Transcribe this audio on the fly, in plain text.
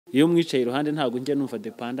iyo mwicaye iruhande ntabwo njya numva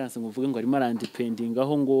dependance ngo mvuge ngo arimo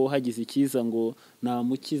arandependingaho ngo hagize ikiza ngo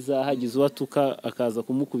namukiza, hagize uwatuka akaza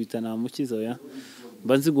kumukubita namukiza oya.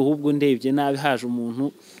 Mba nzi guhubwo ndebye nabi haje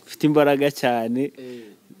umuntu ufite imbaraga cyane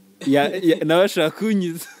nawe ashaka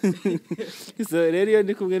kunyiza. So rero iyo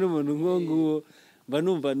ndi kumwe n'umuntu nguwo mba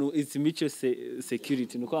numva it's mutual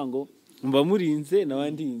security, nuko ngo mba murinze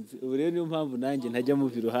nawe ndinze. Ubu rero niyo mpamvu nanjye ntajya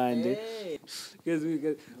muva iruhande.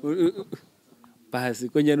 Bahasi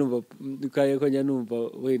ko njya numva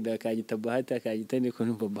wenda akanyita Bahati akanyita niko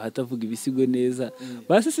numva Bahati avuga ibisigo neza,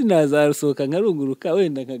 basi sinazarusohoka nkarunguruka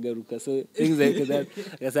wenda nkagaruka. So things like that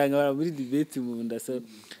agasanga bara muri debate mu nda. So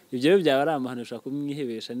ibyo byaba ari amahano ushaka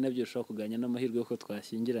kumwihebesha, ni nabyo ushaka kuganya n'amahirwe yo ko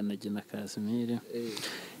twashyingirana na Kazimiri.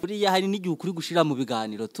 Buriya hari n'igihe ukuri gushira mu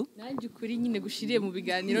biganiro tu nanjye ukuri nyine gushiriye mu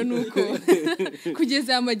biganiro nuko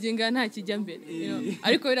kugeza amaginga nta kijya mbere,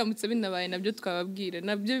 ariko biramutse binabaye nabyo twababwira,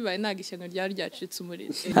 nabyo bibaye nagishyano ryari ryacitse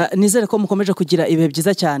umuriro. Nizere ko mukomeje kugira ibihe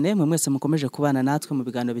byiza cyane, mwe mwese mukomeje kubana natwe mu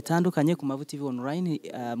biganiro bitandukanye ku Mavu TV online.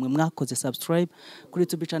 Mwe mwakoze subscribe kuri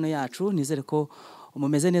YouTube channel yacu, nizere ko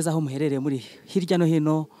umumeze neza aho muherereye muri hirya no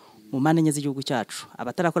hino mu manenye z'igihugu cyacu.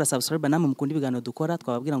 Abatarakora subscribe namwe mukunda ibiganiro dukora,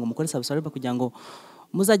 twababwira ngo mukore subscribe kugira ngo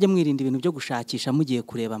muzajye mwirinda ibintu byo gushakisha mugiye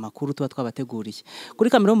kureba amakuru tuba twabateguriye. Kuri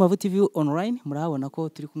kamera mu Mavu TV online murahabona ko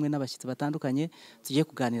turi kumwe n'abashyitsi batandukanye tugiye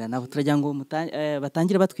kuganira nabo. Turagira ngo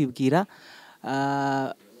batangire batwibwira,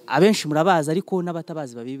 abenshi murabaza ariko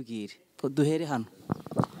n'abatabazi babibwire. Duhere hano.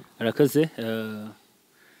 Arakoze,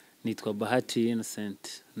 nitwa Bahati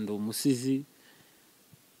Innocent, ndi umusizi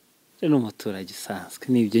n'umuturage usanzwe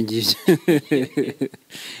n'ibyo ngibyo.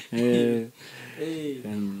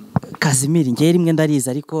 Kazimiri ngeri rimwe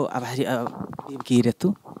ndariza ariko abibwire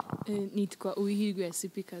tu. Nitwa Uwihirwe ya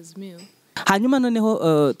CP Kazimiri. Hanyuma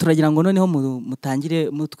noneho turagira ngo noneho mutangire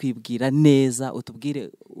mutwibwira neza, utubwire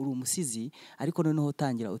uri umusizi ariko noneho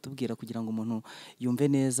utangira utubwira kugira ngo umuntu yumve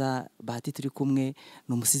neza Bahati turi kumwe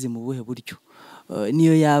ni umusizi mu buhe buryo,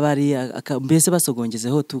 niyo yaba ari mbese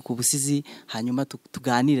basogongezeho ku busizi, hanyuma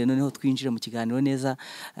tuganire noneho twinjire mu kiganiro neza,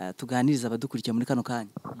 tuganiriza abadukurikiye muri kano kanya.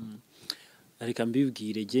 Ariko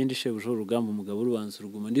mbibwire gende shebuje urugamba umugabo urubanza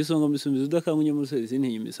uruguma ndisonga misumizo udakangunye muri service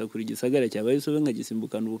ntinyimisa kuri gisagara cyabaye sobe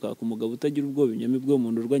nkagisimbukana ubukaka umugabo utagira ubwoba inyami bwo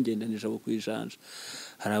muntu rwangendanije abo kwijanja.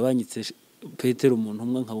 Hari abanyitse Petero umuntu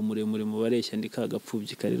umwe nkaba muremure mu bareshya ndika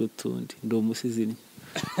gapfubyi karero tundi ndi umusizi ni.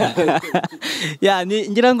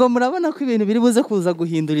 Ngira ngo murabona ko ibintu biri buze kuza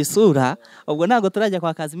guhindura isura, ubwo ntago turajya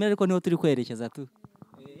kwa Kazimiri ariko niho turi kwerekeza tu.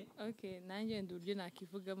 Okay, nanjye nduryo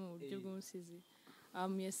nakivuga mu buryo bw'umusizi.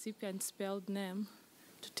 I'm a CP unspelled name,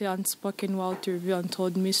 to tell unspoken world, to reveal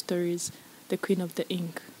untold mysteries, the queen of the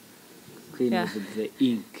ink. Queen of the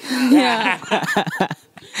ink.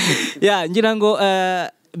 Ngira ngo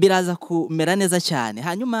biraza kumera neza cyane.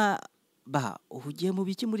 Hanyuma uhugiye mu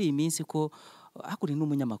biki muri iyi minsi ko hakuri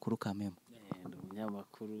n'umunyamakuru kamemo? Ndi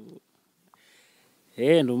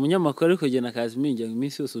umunyamakuru ariko jye na Kazimiri njya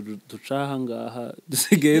iminsi yose ducaha ngaha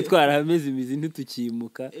dusigaye twarahameze imizi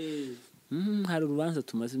ntitukimuka. Hari urubanza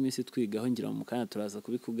tumaze iminsi twigaho, ngira mu kanya turaza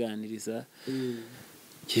kubikuganiriza.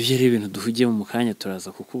 Ivyo ari ibintu duhugiye mu kanya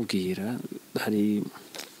turaza kukubwira, hari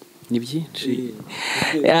ni byinshi.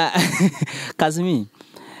 Kazimiri,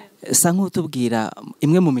 sa nk'utubwira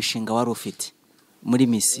imwe mu mishinga wari ufite muri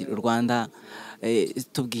Miss Rwanda,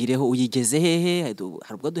 tubwireho uyigeze hehe?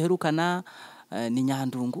 Hari ubwo duherukana ni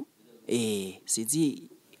Nyandungu, sinzi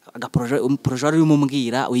agaproje ari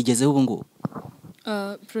umumbwira uyigezeho ubu ngubu?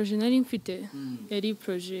 Proje nari mfite yari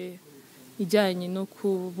proje ijyanye no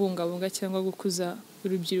kubungabunga cyangwa gukuza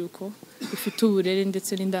urubyiruko rufite uburere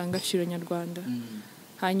ndetse n'indangagaciro nyarwanda.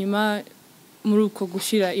 Hanyuma muri uko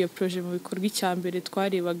gushyira iyo proje mu bikorwa, icyambere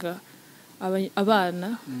twarebaga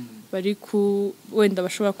abana bari wenda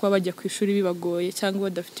bashobora kuba bajya ku ishuri bibagoye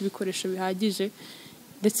cyangwa badafite ibikoresho bihagije,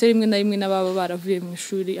 ndetse rimwe na rimwe n'ababa baravuye mu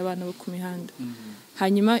ishuri, abana bo ku mihanda.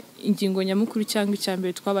 Hanyuma ingingo nyamukuru cyangwa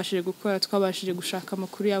icyambere twabashije gukora, twabashije gushaka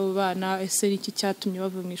amakuru y'abo bana, ese iki cyatumye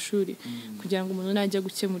bava mu ishuri, kugira ngo umuntu najya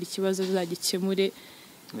gukemura ikibazo azagikemure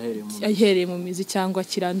ahereye mu mizi cyangwa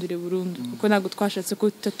kirandure burundu, kuko ntabwo twashatse ko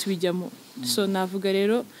tutatubijyamo. So navuga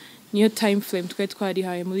rero niyo time frame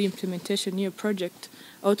twarihaye muri implementation y'iyo project,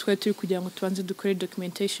 aho turi kugira ngo tubanze dukore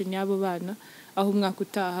documentation y'abo bana, aho umwaka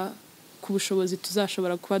utaha ku bushobozi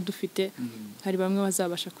tuzashobora kuba dufite hari bamwe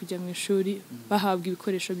bazabasha kujya mu ishuri bahabwa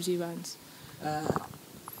ibikoresho by'ibanze.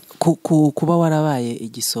 Kuba warabaye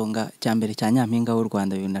igisonga cya mbere cya Nyampinga w'u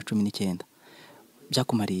Rwanda 2019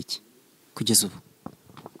 byakumariye iki kugeza ubu?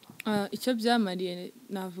 Icyo byamariye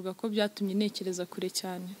navuga ko byatumye nekereza kure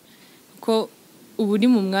cyane, ko ubu uri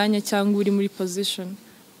mu mwanya cyangwa uri muri position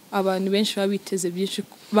abantu benshi baba biteze byinshi,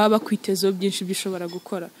 baba bakwitezeho byinshi by'ushobora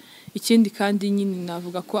gukora. Ikindi kandi nyine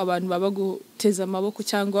navuga ko abantu baba guteza amaboko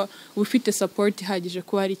cyangwa ufite support ihagije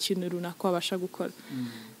ko hari ikintu runaka wabasha gukora.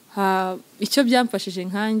 Icyo byamfashije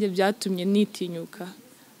nkanjye byatumye nitinyuka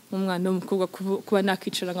umwana w'umukobwa kuba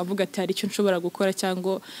nakicara nkavuga ati hari icyo nshobora gukora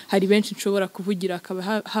cyangwa hari benshi nshobora kuvugira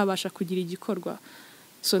akaba habasha kugira igikorwa.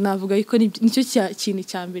 So navuga yuko nicyo kintu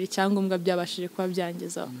cya mbere cyangombwa byabashije kuba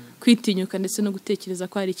byangezaho kwitinyuka ndetse no gutekereza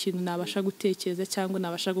ko hari ikintu nabasha gutekereza cyangwa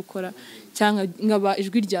nabasha gukora cyangwa nkaba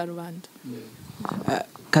ijwi rya rubanda.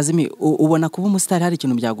 Kazimi, ubona kuba umusitari hari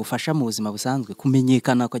ikintu byagufasha mu buzima busanzwe,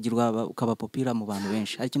 kumenyekana ukaba popira mu bantu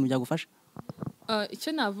benshi, hari ikintu byagufasha?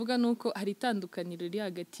 Icyo navuga nuko hari itandukaniro riri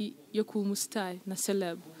hagati yo kuba umusitari na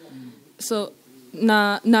celeb. So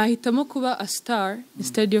nahitamo kuba a star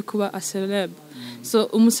instead yo kuba a celeb. So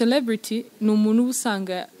umucelebrity ni umuntu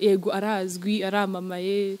usanga yego arazwi,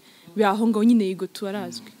 aramamaye, biaho ngo nyine yego tu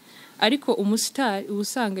arazwi. Ariko umustar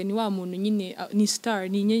usanga ni wa muntu nyine ni star,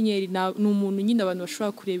 ni inyenyeri, ni umuntu nyine abantu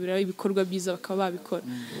bashobora kurebera ibikorwa byiza bakaba babikora.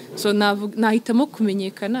 So nahitamo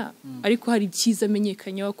kumenyekana, ariko hari cyiza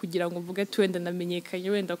amenyekanyeho kugira ngo mvuge ati wenda namenyekanye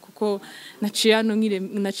wenda kuko naciye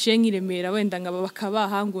nkiremera wenda ngaba bakaba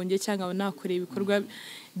bahangonge cyangwa nakoreye ibikorwa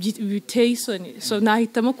biteye isoni. So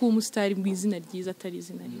nahitamo kuba umustar mu izina ryiza atari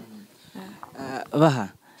izina ribi. Baha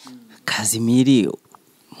Kazimiri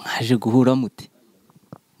mwaje guhura mute?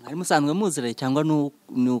 Mwari musanzwe muzire cyangwa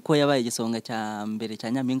nuko yabaye igisonga cya mbere cya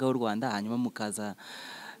Nyampinga w'u Rwanda hanyuma mukaza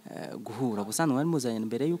guhura? Busanzwe mwari muzanye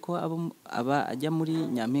mbere yuko aba ajya muri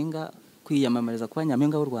Nyampinga kwiyamamariza kuba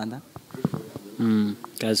Nyampinga w'u Rwanda?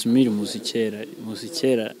 Kazimiri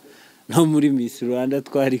muzikera no muri Miss Rwanda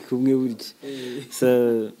twari kumwe burya. So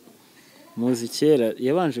muzikera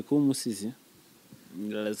yabanje kuba umusizi,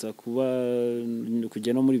 araza kuba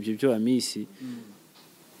kujya no muri ibyo byo amisi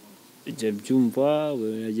ijya byumva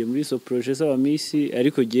yagiye muri so projet z'aba misi,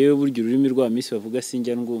 ariko giyewe burya ururimi rwa misi bavuga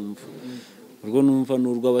sinjya ndumva, urwo numva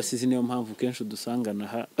n'urwo abasizi, niyo mpamvu kenshi dusangana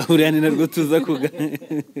ha uriya ni narwo tuza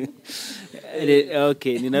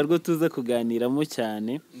ni narwo tuza kuganiramo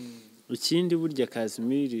cyane. Ikindi burya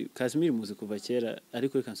Kazimiri muzi kuva kera,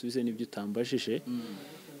 ariko reka nsubize n'ibyo utambashije.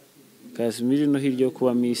 Kazimiri no hirya yo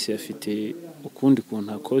kuba misi afite ukundi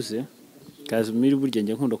kuntu akoze. Kazimiri burya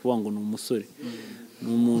njya nkunda kuvuga ngo ni umusore, ni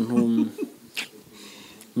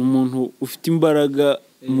umuntu ufite imbaraga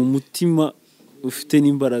mu mutima, ufite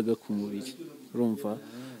n'imbaraga ku mubiri, urumva.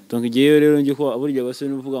 Donc igihe rero ngiye ko aburya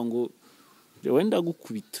basore n'uvuga ngo wenda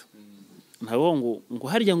gukubita, ntabwo ngo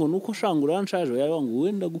harya ngo nuko shangura nshaje yawe ngo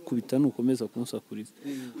wenda gukubita nukomeza kunsakuriza,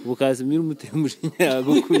 ubu Kazimiri umuteye umujinya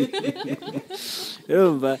gukubita.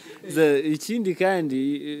 Urumva. Ikindi kandi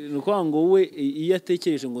nuko ngo we iyo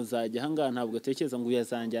atekereje ngo nzajya hanga ntabwo atekereza ngo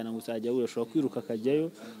yazanjyana ngo uzajya urashobora kwiruka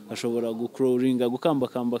akajyayo, ashobora gucrawlinga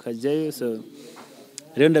gukambakamba akajyayo. So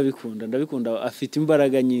rero ndabikunda afite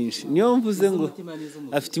imbaraga nyinshi, niyo mvuze ngo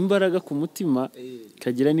afite imbaraga ku mutima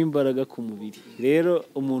kagira n'imbaraga ku mubiri. Rero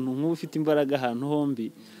umuntu nk'ubu ufite imbaraga ahantu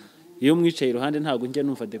hombi, iyo mwicaye iruhande ntabwo njya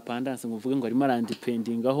numva dependance ngo mvuge ngo arimo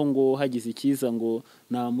arandipendinga aho ngo hagize ikiza ngo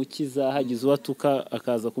namukiza, hagize uwatuka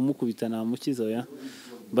akaza kumukubita namukiza. Oya,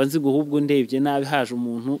 mba nzi guhubwo ndebye nabi haje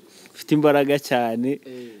umuntu ufite imbaraga cyane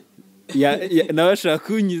nawe ashaka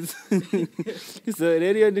kunyiza. So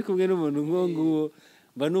rero iyo ndi kumwe n'umuntu nk'uwo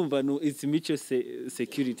mba numva it's mutual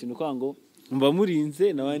security, nuko ngo mba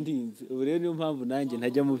murinze n'abandinze. Ubu rero niyo mpamvu nanjye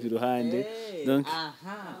ntajya muva iruhande. Donc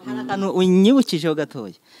hano unyibukijeho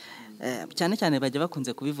gatoya, cyane cyane bajya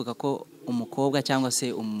bakunze kubivuga ko umukobwa cyangwa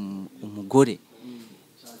se umugore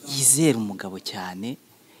yizera umugabo cyane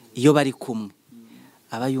iyo bari kumwe,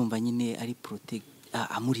 aba yumva nyine ari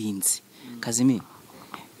amurinze. Kazimiri,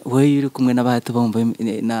 wowe uri kumwe n'abantu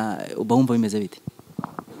uba wumva bimeze bite?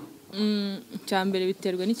 Cyambere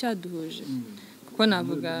biterwa n'icyaduhuje, kuko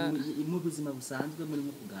navuga mu buzima busanzwe muri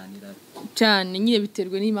kuganira cyane nyine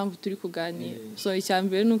biterwa n'impamvu turi kuganira. So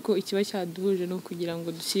icyambere nuko ikiba cyaduhuje no kugira ngo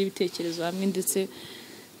dushyire ibitekerezo hamwe ndetse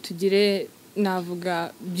tugire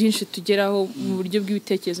navuga byinshi tugeraho mu buryo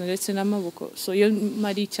bw'ibitekerezo ndetse n'amaboko. So iyo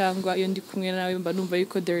mari cyangwa iyo ndi kumwe nawe mba numva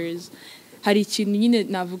yuko hari ikintu nyine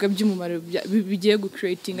navuga by'umumaro bigiye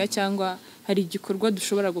gucreatinga cyangwa hari igikorwa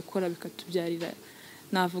dushobora gukora bikatubyarira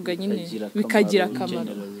navuga nyine bikagira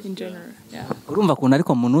akamaro in general. Urumva kuntu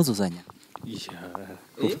ariko munuzuzanya?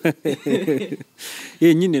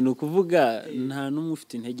 Nyine no kuvuga nta numwe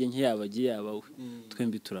ufite intege nke yabagiye yabawe,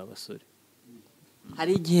 twembi turi abasore.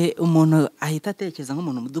 Hari igihe umuntu ahita atekereza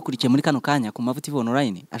nk'umuntu mudukurikiye muri kano kanya ku Mavuta TV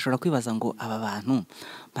online, ashobora kwibaza ngo aba bantu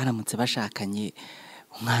baramutse bashakanye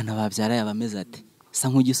umwana babyara yabameze ati?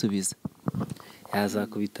 Sa nk'ugisubiza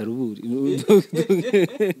yazakubita ruburi.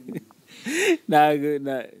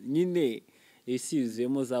 nyine isi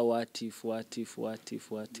yuzuyemo za watifu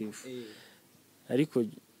ariko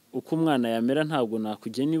uko umwana yamera ntabwo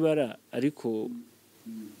nakugena ibara ariko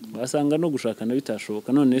wasanga no gushakana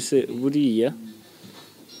bitashoboka none se buriya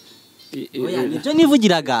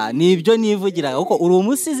nibyo nivugiraga kuko uri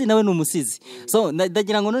umusizi nawe ni umusizi so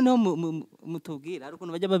ndagira ngo noneho mutubwira hari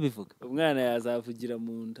ukuntu bajya babivuga umwana yazavugira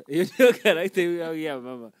mu nda iyo niyo karagiteri ya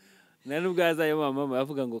mama nani ubwo azayo mama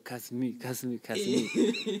yavuga ngo Kazimiri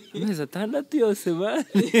amezi 6 yose bane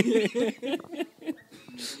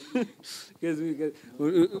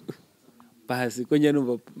bahasi ko njya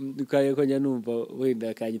numva wenda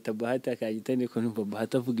akanyita bahati akanyita niko numva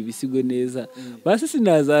bahati avuga ibisigo neza basi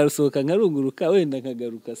sinazarusohoka nkarunguruka wenda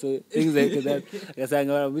nkagaruka so things like that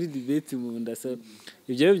agasanga bara muri debate mu nda so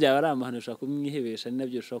ibyo byaba ari amahano ushaka kumwihebesha ni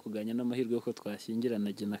nabyo ushaka kuganya n'amahirwe yo ko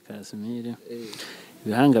twashyingirana na Kazimiri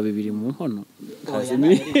ibihanga bibiri mu nkono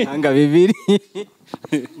Kazimiri ibihanga bibiri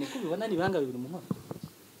niko bibona ni ibihanga bibiri mu nkono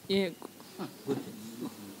yego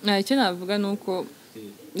icyo navuga nuko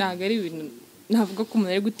ntabwo ari ibintu navuga ko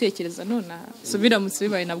umuntu ari gutekereza nonaha so biramutse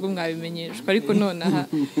bibaye nabwo mwabimenyeshwa ariko nonaha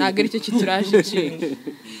ntabwo ari cyo kituraje inshinga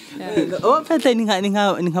mfite ni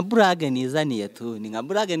nka burage nizaniye tu ni nka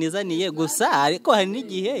burage nizaniye gusa ariko hari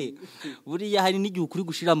n'igihe buriya hari n'igihe ukuri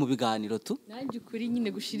gushira mu biganiro tu nanjye ukuri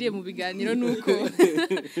nyine gushiriye mu biganiro nuko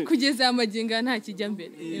kugeza amaginga nta kijya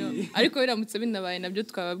mbere ariko biramutse binabaye nabyo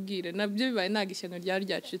twababwira nabyo bibaye nagishyano ryari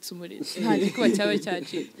ryacitse umuriro nta gikuba cyaba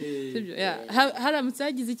cyacitse sibyo haramutse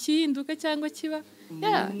hagize ikihinduka cyangwa kiba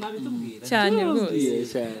cyane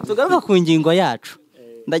rwose tugaruka ku ngingo yacu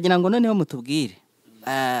ndagira ngo noneho mutubwire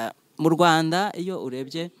mu Rwanda iyo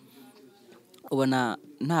urebye ubona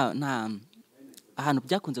nta ahantu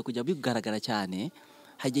byakunze kujya bigaragara cyane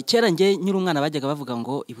hagiye kera nge nyiri umwana bajyaga bavuga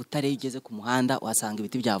ngo ibutare igeze ku muhanda uhasanga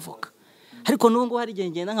ibiti byavoka ariko n'ubwo hari igihe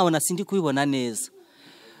ngenda nkabona sindi kubibona neza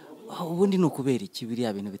ubundi ni ukubera iki biriya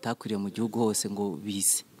bintu bitakwiriye mu gihugu hose ngo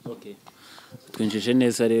bize twinjije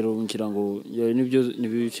neza rero ngira ngo ni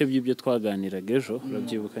ibice by'ibyo twaganiraga ejo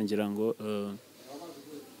urabyibuka ngira ngo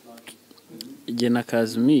na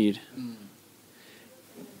Kazimiri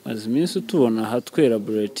maze iminsi tubona aha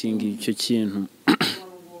twelaboratinga icyo kintu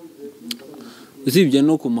uzibye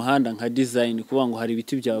no ku muhanda nka design kuvuga ngo hari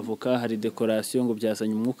ibiti by'avoka hari decoration ngo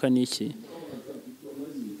byazanye umwuka n'iki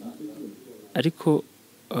ariko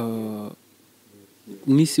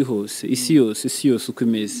n'isi hose isi yose uko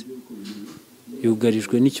imeze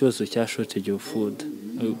yugarijwe n'ikibazo cya shortage of food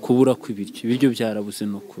kubura kw'ibiryo byarabuze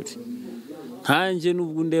no kuri nkanjye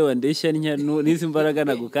n'ubwo ndeba ndeshya n'izi mbaraga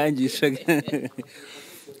nagukangishaga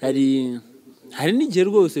hari n'igihe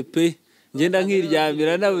rwose pe ngenda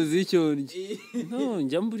nkiryamira nabuze icyo ndya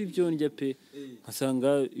njya mbura ibyo ndya pe nkasanga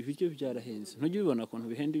ibiryo byarahenze ntujya ubibona ukuntu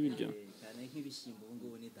bihenda ibiryo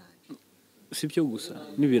si byo gusa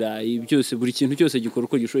n'ibirayi byose buri kintu cyose gikora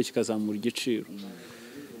uko gishoboye kikazamura igiciro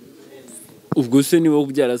ubwo se niba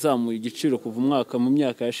byarazamuye igiciro kuva mu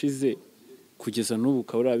myaka yashize kugeza n'ubu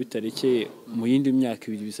ukaba bitarekeye mu yindi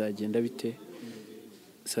myaka 2 bizagenda bite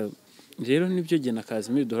rero nibyo na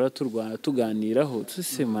Kazimiri duhora tuganiraho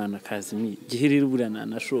tusemana Kazimiri giherera buriya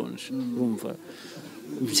nanashonje urumva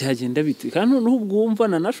byagenda bite kandi n'ubwo wumva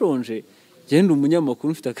nanashonje genda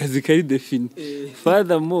umunyamakuru mfite akazi kari defini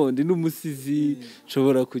furthermore ndi n'umusizi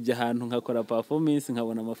nshobora kujya ahantu nkakora performance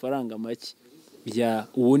nkabona amafaranga make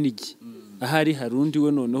ubona iki ahari hari undi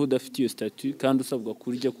we noneho udafite iyo statut kandi usabwa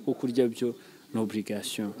kurya kuko kurya byo ni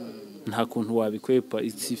obligation nta kuntu wabikwepa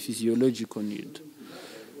it's physiological need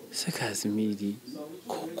se Kazimiri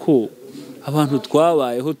kuko abantu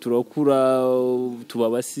twabayeho turakura tuba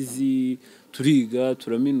abasizi turiga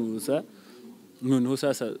turaminuza noneho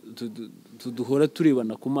sasa duhora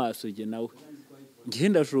turebana ku maso jye nawe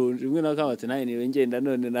ngenda shonje rimwe nakabate naye niwe ngenda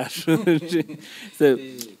none nashonje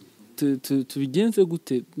tubigenze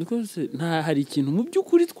gute nta hari ikintu mu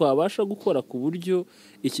by'ukuri twabasha gukora ku buryo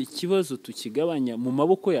iki kibazo tukigabanya mu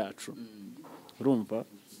maboko yacu urumva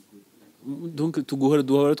donc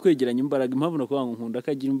duhora twegeranya imbaraga impamvu nakuvuga ngo nkunda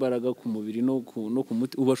akagira imbaraga ku mubiri no ku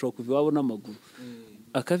muti ubashobora kuva iwabo n'amaguru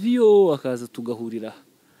akaviyo akaza tugahurira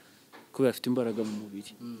kubera afite imbaraga mu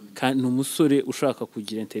mubiri kandi n'umusore ushaka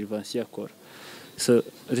kugira intervention yakora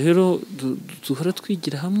rero duhora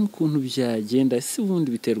twigira hamwe ukuntu byagenda ese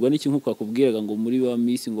ubundi biterwa n'iki nk'uko akubwiraga ngo muri wa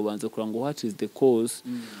miss ngo banza kuranga ngo what is the cause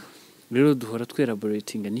rero duhora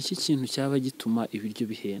twelaboratinga n'iki kintu cyaba gituma ibiryo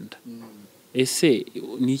bihenda ese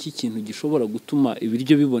n'iki kintu gishobora gutuma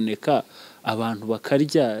ibiryo biboneka abantu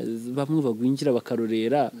bakarya bamwe bagwingira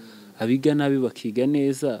bakarorera abiga nabi bakiga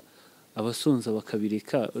neza abasonza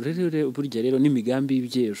bakabireka. Rero burya rero n'imigambi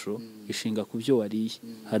y'ibyejo ishinga ku byo wariye.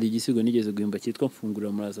 Hari igisigo nigeze guhimba cyitwa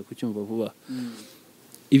mfungurira muraza kucyumva vuba.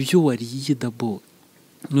 Ibyo wariye dabo,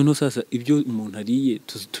 noneho sasa ibyo umuntu ariye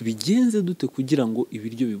tubigenze dute kugira ngo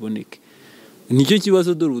ibiryo biboneke? Nicyo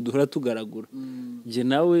kibazo dore uduhora tugaragura. Je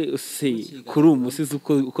nawe kuri umusizi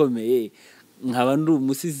ukomeye, nkaba ndi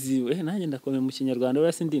umusizi nanjye ndakomeye mu Kinyarwanda,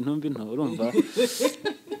 urasi ndi intumbi nto, urumva?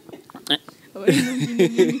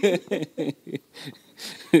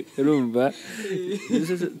 Urumva?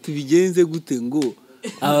 Tubigenze gute ngo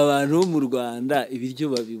aba bantu bo mu Rwanda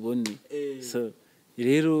ibiryo babibone? So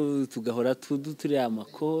rero tugahora turi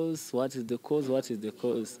cause, what is the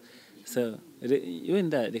cause? So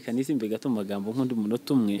wenda reka nisimbe gato mu magambo nk'undi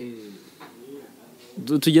munota umwe.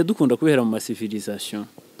 Tujya dukunda kubera mu civilisation.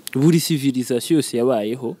 Buri civilisation yose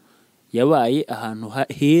yabaye ahantu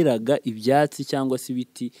heraga ibyatsi cyangwa se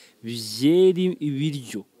ibiti byeri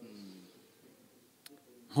ibiryo.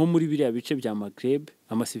 Nko muri biriya bice bya Maghreb,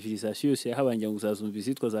 ama civilisation yose yahabanje ngo uzazumva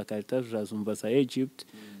izitwa za Carthage, uzazumva za Egypt,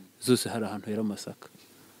 zose hari ahantu hera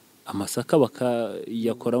amasaka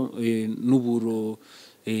bakayakora n'uburo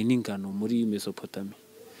n'ingano muri Mesopotamia.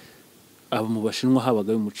 Aba mu Bashinwa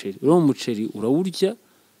habaga umuceri. Uro umuceri urawurya,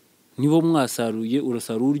 nibo mwasaruye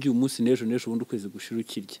urasarurya umunsi n'ejo ubundi ukwezi gushira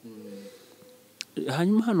ukirya.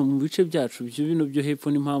 Hanyuma hano mu bice byacu bino byo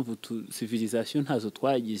hepfo n'impamvu civilisation ntazo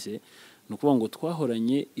twagize, nukuvuga ngo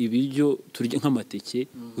twahoranye ibiryo turya nk'amateke,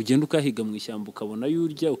 ugenda ukahiga mu ishyamba ukabona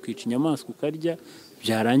yurya, ukica inyamaswa ukarya,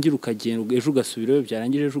 byarangira ukagenda ejo ugasubirayo,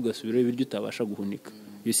 byarangije ejo ugasubirayo, ibiryo utabasha guhunika.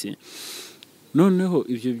 Bise noneho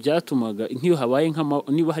ibyo byatumaga nk'iyo habaye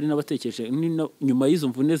niba hari n'abatekereje nyuma y'izo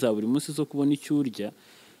mvune za buri munsi zo kubona icyo urya,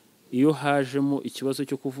 iyo hajemo ikibazo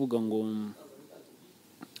cyo kuvuga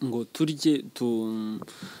ngo turye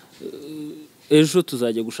ejo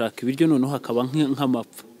tuzajya gushaka ibiryo, noneho hakaba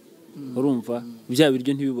nk'amapfa, urumva bya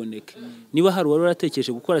biryo ntibiboneke. Niba hari wari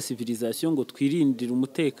waratekereje gukora civilisation ngo twirindire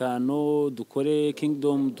umutekano, dukore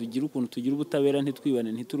kingdom, tugire ukuntu tugira ubutabera,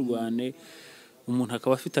 ntitwibane ntiturwane, umuntu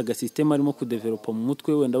akaba afite agasysteme arimo kudevelopa mu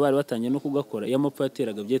mutwe, wenda bari batangiye no kugakora, y'amapfa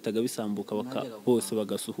yateraga byetaga bisambuka bose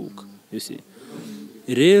bagasuhuka.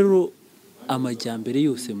 Rero amajyambere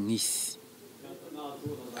yose mu isi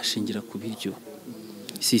ashingira ku biryo.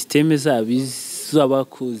 Systeme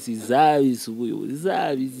z'abakozi,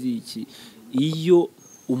 z'ubuyobozi, z'iki, iyo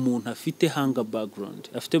umuntu afite hunger background,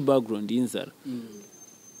 afite background y'inzara,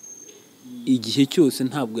 igihe cyose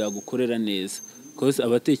ntabwo yagukorera neza, because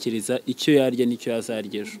abatekereza icyo yarya n'icyo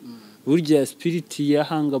yazarya ejo. Burya spirit ya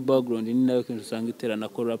hunger background ni nayo kenshi usanga itera na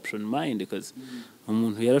corruption mind, kazi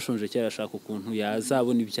umuntu yarashonje cyangwa ashaka ukuntu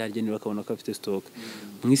yazabona ibyarya niba akabona ko afite stock.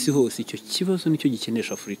 Mu isi hose icyo kibazo nicyo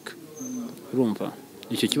gikenesha Afrika, urumva?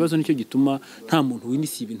 Icyo kibazo nicyo gituma nta muntu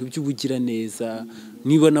winisi ibintu by'ubugira neza.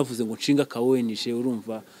 Niba navuze ngo nshinga kawenije,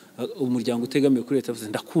 urumva umuryango utegamiye kuri leta, avuze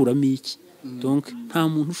ndakuramo iki? Donc nta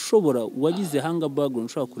muntu ushobora wagize hunger background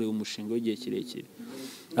ushobora kureba umushinga w'igihe kirekire.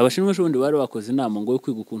 Abashinwa ejo bundi bari bakoze inama ngo yo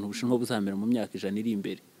kwiga ukuntu Ubushinwa buzamera mu myaka 100 iri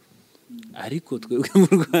imbere, ariko twebwe mu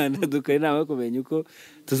Rwanda dukora inama yo kumenya uko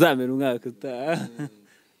tuzamera umwaka utaha.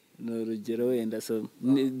 No rugero wenda so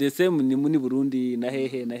the same ni muri Burundi na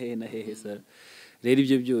hehe sa. Rero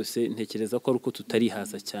ibyo byose ntekereza ko ari uko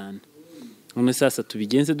tutarihaza cyane. None sasa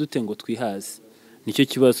tubigenze dute ngo twihaze? Nicyo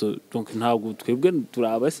kibazo. Donc ntabwo twebwe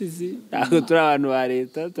turabasizi, ntabwo turi abantu ba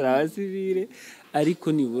leta, turabasivile,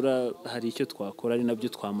 ariko nibura hari icyo twakora, ari nabyo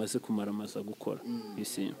twamaze kumaramaza gukora.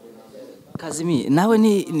 Isi Kazimiri, nawe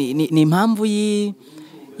ni impamvu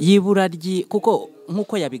y'ibura kuko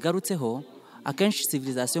nkuko yabigarutseho, akenshi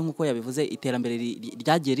civilisation nkuko yabivuze, iterambere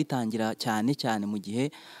ryagiye ritangira cyane mu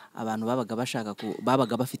gihe abantu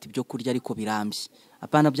babaga bafite ibyo kurya ariko birambye.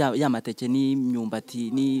 Apana y'amateke n'imyumbati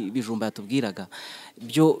n'ibijumba yatubwiraga,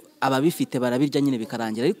 byo ababifite barabirya nyine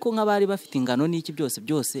bikarangira, ariko nk'abari bafite ingano n'iki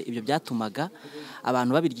byose ibyo byatumaga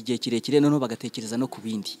abantu babirya igihe kirekire, noneho bagatekereza no ku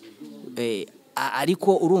bindi.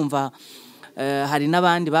 Ariko urumva hari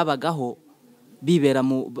n'abandi babagaho bibera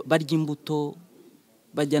barya imbuto,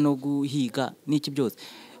 bajya no guhiga n'iki byose.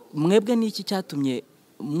 Mwebwe n'iki cyatumye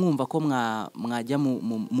mwumva ko mwajya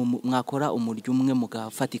mwakora umuryo umwe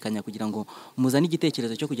mugafatikanya kugira ngo muzane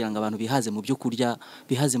igitekerezo cyo kugira ngo abantu bihaze mu byo kurya,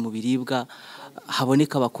 bihaze mu biribwa,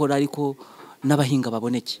 haboneka abakora ariko n'abahinga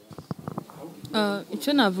baboneke?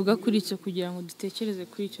 Icyo navuga kuri icyo kugira ngo dutekereze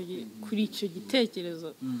kuri icyo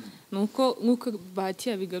gitekerezo nuko nkuko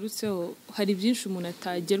Bahati yabigarutseho, hari byinshi umuntu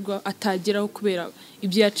atageraho kubera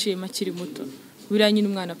ibyo yaciyemo akiri muto. buriya nyine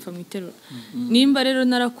umwana apfa mu iterura nimba rero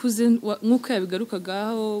narakuze nk'uko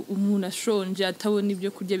yabigarukagaho umuntu ashonje atabona ibyo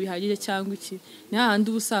kurya bihagije cyangwa iki ni hahandi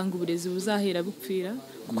uba usanga uburezi buzahera bupfira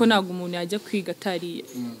kuko ntabwo umuntu yajya kwiga atariye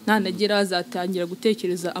ntanagera azatangira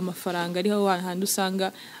gutekereza amafaranga ariho hahandi usanga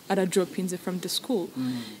aradropinze from the school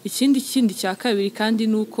ikindi cya kabiri kandi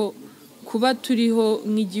ni uko kuba turiho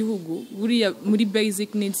nk'igihugu buriya muri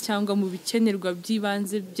basic needs cyangwa mu bikenerwa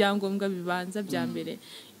by'ibanze byangombwa bibanza bya mbere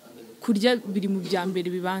kurya biri mu bya mbere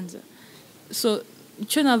bibanza so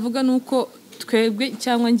icyo navuga ni uko twebwe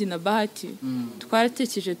cyangwa njye na Bahati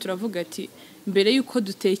twaratekereje turavuga ati mbere y'uko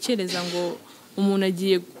dutekereza ngo umuntu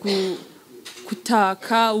agiye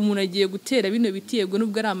gutaka umuntu agiye gutera bino biti yego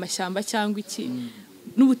nubwo ari amashyamba cyangwa iki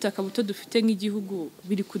n'ubutaka buto dufite nk'igihugu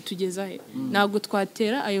biri kutugeza he ntabwo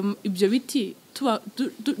twatera ibyo biti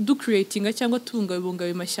ducreatinga cyangwa tubungabunga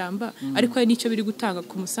ayo mashyamba ariko hari n'icyo biri gutanga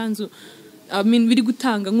ku musanzu biri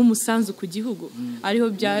gutanga nk'umusanzu ku gihugu ariho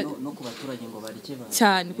no ku baturage ngo barike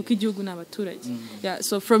cyane kuko igihugu ni abaturage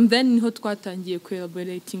so from then niho twatangiye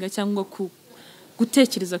collaboratinga cyangwa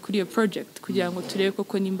gutekereza kuri iyo project kugira ngo turebe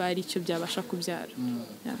koko nimba ari icyo byabasha kubyara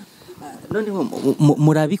noneho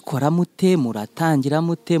murabikora mute muratangira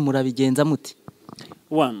mute murabigenza mute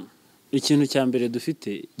one ikintu cya mbere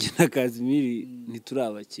dufite na Kazimiri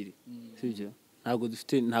ntiturabakiri sibyo ntago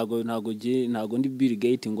dufite ntago ndi Bill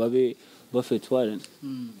Gates ngo abe Buffett Warren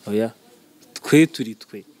oya twe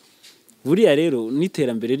buriya rero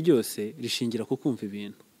n'iterambere ryose rishingira ku kumva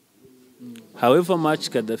ibintu however much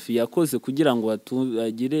Gaddafi yakoze kugira ngo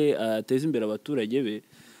ateze imbere abaturage be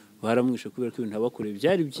baramwishe kubera ko ibintu abakoreye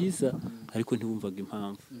byari byiza ariko ntibumvaga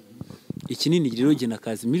impamvu ikinini rero jye na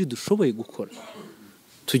Kazimiri dushoboye gukora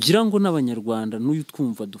tugira ngo n'abanyarwanda n'uyu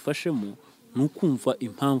twumva dufashemo n'ukumva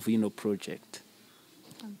impamvu y'ino project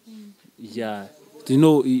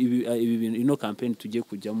ino campaign tugiye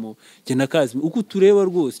kujyamo jye na Kazimiri uko tureba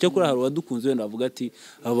rwose cyakora hari wadukunze wenda avuga ati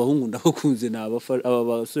aba bahungu ndabakunze n'abafasha aba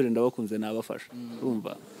basore ndabakunze n'abafasha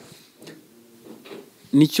urumva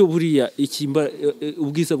nicyo buriya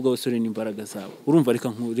ubwiza bw'abasore n'imbaraga zabo urumva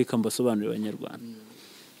reka mbasobanurire abanyarwanda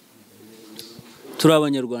turi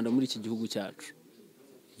abanyarwanda muri iki gihugu cyacu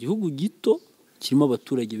igihugu gito kirimo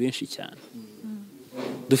abaturage benshi cyane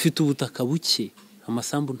dufite ubutaka buke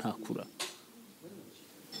amasambu ntakura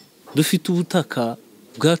dufite ubutaka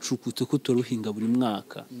bwacukutse ko turuhinga buri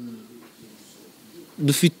mwaka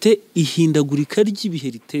dufite ihindagurika ry'ibihe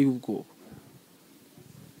riteye ubwoba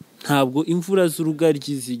ntabwo imvura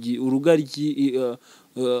z'urugaryi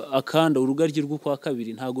urugaryi rwo kwa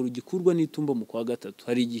kabiri ntabwo rugikurwa n'itumba mu kwa gatatu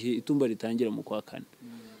hari igihe itumba ritangira mu kwa kane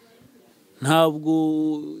ntabwo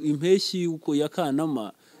impeshyi uko ya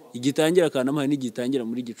Kanama igitangira Kanama n'igitangira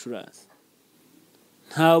muri Gicurasi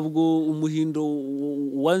ntabwo umuhindo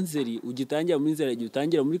wa Nzeri ugitangira muri Nzeri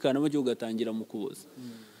ugitangira muri Kanama cyo ugatangira mu Kuboza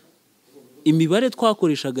imibare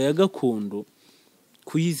twakoreshaga ya gakondo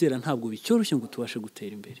kuyizera ntabwo bicyoroshye ngo tubashe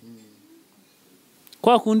gutera imbere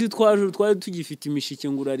kwa kundi twari tugifite imishike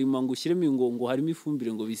ngo urarima ngo ushyiremo ingongo harimo ifumbire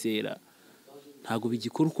ngo bizera ntabwo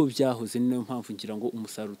bigikora uko byahoze niyo mpamvu ngira ngo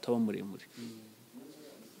umusaruro utaba muremure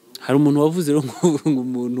hari umuntu wavuze rero ngo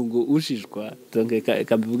umuntu ngo ushishwa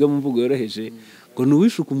kabivuga mu mvugo yoroheje ngo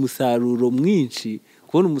nuwishuka umusaruro mwinshi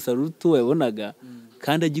kubona umusaruro uto yabonaga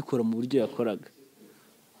kandi agikora mu buryo yakoraga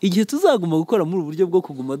igihe tuzaguma gukora muri uburyo bwo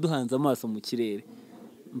kuguma duhanze amaso mu kirere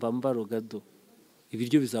mbambarogado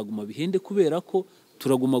ibiryo bizaguma bihende kubera ko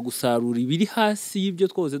turaguma gusarura ibiri hasi y'ibyo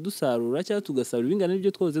twoze dusarura cyangwa tugasarura ibingana n'ibyo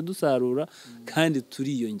twoze dusarura kandi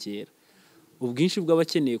turiyongera ubwinshi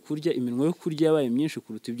bw'abakeneye kurya iminwa yo kurya yabaye myinshi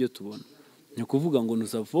kuruta ibyo tubona ni kuvuga ngo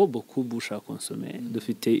nuzavobo kubusha consommer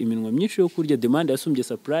dufite iminwa myinshi yo kurya demand yasumbye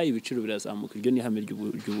supply ibiciro birazamuka ibyo ni ihame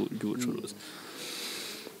ry'ubucuruzi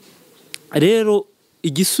rero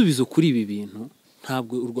igisubizo kuri ibi bintu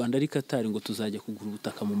ntabwo u Rwanda ari Katari ngo tuzajya kugura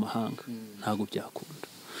ubutaka mu mahanga ntabwo byakunda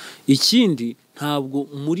ikindi ntabwo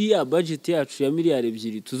muri ya budget yacu ya miliyari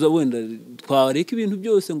 2 tuzawenda twareka ibintu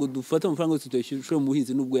byose ngo dufate amafaranga tutayishyura mu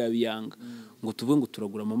buhinzi nubwo yabiyanga ngo tuvuge ngo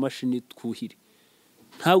turagura amamashini twuhire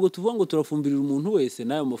ntabwo tuvuga ngo turafumbirira umuntu wese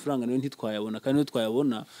nayo mafaranga nayo ntitwayabona kandi no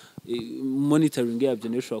twayabona monitoring yabyo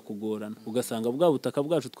nishobora kugorana ugasanga bwa butaka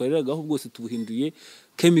bwacu twariragaho bwose tubuhinduye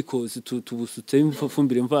chemicals tubusutse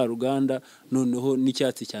ifumbire mvaruganda noneho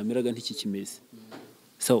n'icyatsi cyameraga ntikikimeze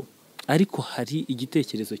so ariko hari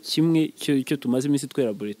igitekerezo kimwe cyo tumaze iminsi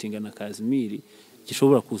twelaboratinga na Kazimiri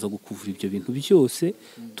gishobora kuza gukuvura ibyo bintu byose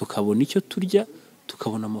tukabona icyo turya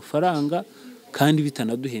tukabona amafaranga kandi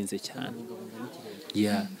bitanaduhenze cyane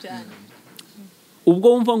ubwo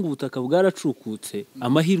wumva ngo ubutaka bwaracukutse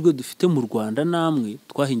amahirwe dufite mu Rwanda namwe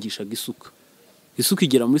twahingishaga isuka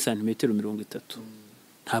igera muri santimetero 30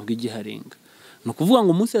 ntabwo igiharenga no kuvuga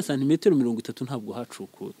ngo munsi ya santimetero 30 ntabwo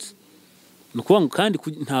hacukutse, no kuvuga ngo kandi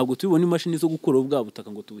ntabwo tubibona imashini zo gukora ubwa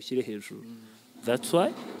butaka ngo tubushyire hejuru. That's why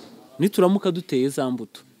nituramuka duteye za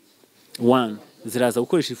mbuto one ziraza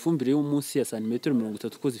gukoresha ifumbire yo munsi ya santimetero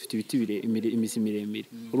 30 ko zifite ibiti imizi miremire,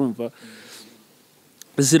 urumva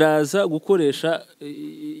ziraza gukoresha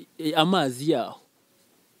amazi yaho,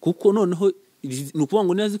 kuko noneho no kuvuga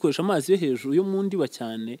ngo nazikoresha amazi yo hejuru yo mu ndiba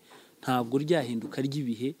cyane ntabwo ryahinduka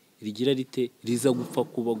ry'ibihe rigira rite riza gupfa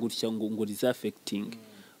kuba gutya ngo rizaffecting,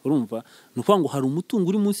 urumva no kuvuga ngo hari umutungo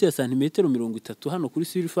uri munsi ya santimetero 30 hano kuri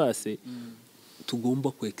surface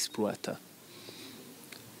tugomba ku exploiter.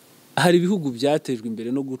 Hari ibihugu byatejwe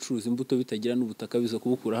imbere no gucuruza imbuto bitagira n'ubutaka biza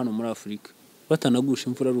kubukura hano muri Afrika batanagusha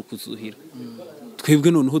imvura ari ukuzuhira.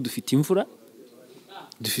 Twebwe noneho dufite imvura,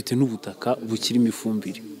 dufite n'ubutaka bukirimo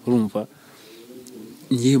ifumbire, urumva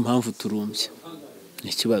niyo mpamvu turumbye. Ni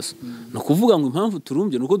ikibazo no kuvuga ngo impamvu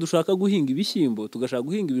turumbye nuko dushaka guhinga ibishyimbo, tugashaka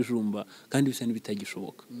guhinga ibijumba kandi bisa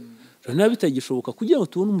n'ibitagishoboka. Rero niba bitagishoboka kugira ngo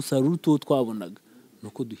tubone umusaruro uto twabonaga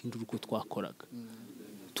nuko duhindura uko twakoraga,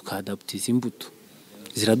 tukadaptiza imbuto.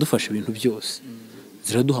 Ziradufasha ibintu byose,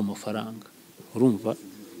 ziraduha amafaranga, urumva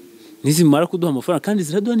nizimara kuduha amafaranga kandi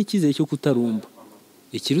ziraduha n'ikizere cyo kutarumba.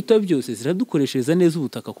 Ikiruta byose ziradukoreshereza neza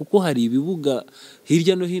ubutaka, kuko hari ibibuga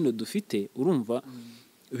hirya no hino dufite, urumva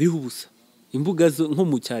biriho ubusa. Imbuga nko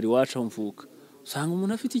mu cyari wacu aho mvuka usanga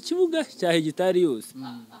umuntu afite ikibuga cya hegitari yose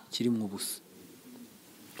kirimo ubusa,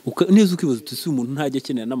 neza ukibaza uti umuntu ntajya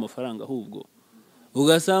akenera n'amafaranga, ahubwo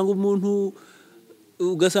ugasanga umuntu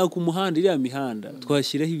ku muhanda iriya mihanda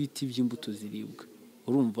twashyiraho ibiti by'imbuto ziribwa,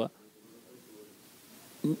 urumva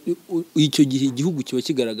icyo gihe igihugu kiba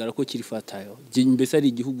kigaragara ko kiri fatayo, mbese ari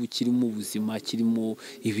igihugu kirimo ubuzima, kirimo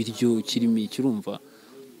ibiryo, kirimo ikirumva.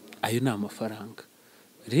 Ayo ni amafaranga.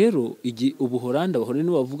 Rero ubuhorande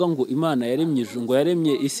abahorande bavuga ngo Imana yaremye ijuru, ngo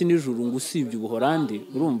yaremye isi n'ijuru, ngo usibye ubuhorande,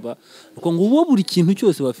 urumva uko ngo ubo buri kintu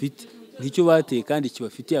cyose bafite nicyo bateye kandi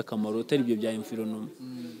kibafitiye akamaro, atari ibyo bya environment.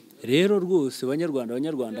 Rero rwose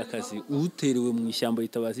banyarwandakazi uterewe mu ishyamba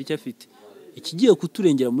yitabaza icyo afite. Ikigiye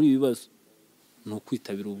kuturengera muri ibi bibazo no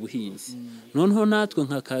kwitabira ubuhinzi. Noneho natwe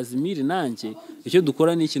nka Kazimiri nanjye icyo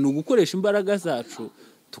dukora ni ikintu gukoresha imbaraga zacu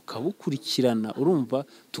tukabukurikirana, urumva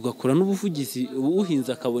tugakora n'ubuvugizi,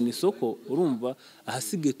 ubuhinzi akabona isoko, urumva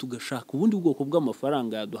ahasigaye tugashaka ubundi bwoko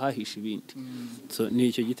bw'amafaranga yaduhahisha ibindi. So ni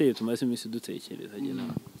icyo gitekerezo tumaze iminsi dutekereza gena.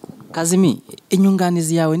 Kazimi,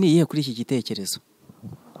 inyunganizi yawe ni iyihe kuri iki gitekerezo?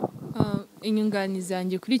 Inyunganizi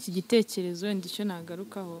yanjye kuri iki gitekerezo wenda icyo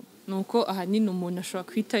nagarukaho nuko ahanini umuntu ashobora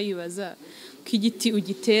kwita yibaza ko igiti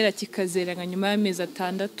ugitera kikazera nka nyuma y'amezi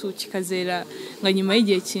 6, kikazera nka nyuma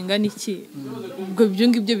y'igihe kingana iki, ubwo ibyo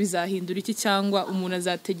ngibyo bizahindura iki, cyangwa umuntu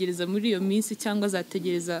azategereza muri iyo minsi, cyangwa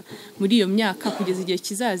azategereza muri iyo myaka kugeza igihe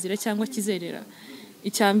kizazira cyangwa kizerera.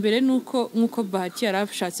 Icyambere nuko nkuko Bahati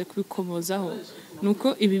yarashatse kubikomozaho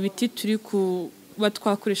nuko ibi biti turi kuba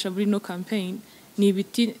twakoresha muri no campaign ni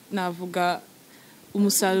ibiti navuga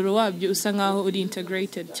umusaruro wabyo usa nkaho uri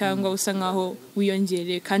integrated, cyangwa usa nkaho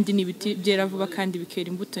wiyongereye, kandi ni ibiti byera vuba kandi bikera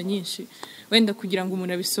imbuto nyinshi. Wenda kugira ngo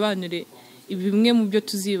umuntu abisobanure, bimwe mu byo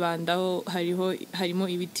tuzibandaho harimo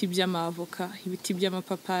ibiti by'amavoka, ibiti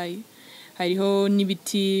by'amapapayi, hariho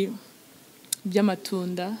n'ibiti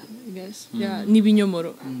by'amatunda,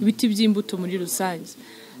 n'ibinyomoro, ibiti by'imbuto muri rusange.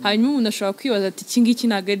 Hanyuma umuntu ashobora kwibaza ati iki ngiki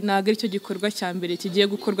ntabwo ari cyo gikorwa cya mbere kigiye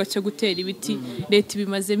gukorwa cyo gutera ibiti, leta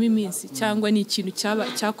ibimazemo iminsi, cyangwa ni ikintu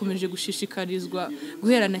cyakomeje gushishikarizwa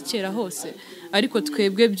guhera na kera hose. Ariko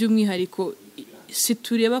twebwe by'umwihariko si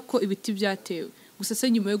tureba ko ibiti byatewe gusa, se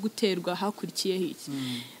nyuma yo guterwa hakurikiyeho iki.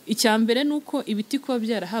 Icyambere nuko ibiti kuba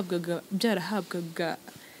byarahabwaga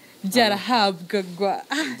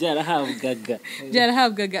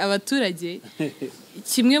abaturage.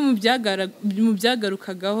 Kimwe mu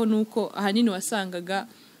byagarukagaho nuko ahanini wasangaga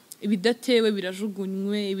ibidatewe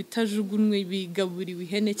birajugunywe, ibitajugunywe bigaburiwe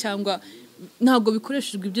ihene, cyangwa ntabwo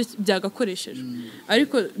bikoreshejwe ibyo byagakoreshejwe.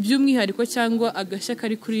 Ariko by'umwihariko cyangwa agashya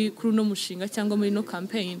kari kuri uno mushinga cyangwa muri no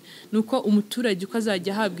campaign nuko umuturage uko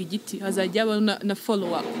azajya ahabwa igiti hazajya abona na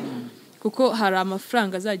follow up, kuko hari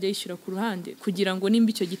amafaranga azajya yishyura ku ruhande kugira ngo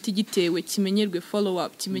nimba icyo giti gitewe kimenyerwe follow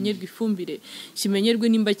up, kimenyerwe ifumbire, kimenyerwe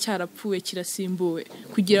nimba cyarapfuye kirasimbuwe,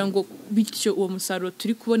 kugira ngo bityo uwo musaruro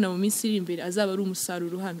turi kubona mu minsi iri imbere azaba ari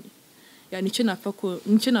umusaruro uhamye. Nicyo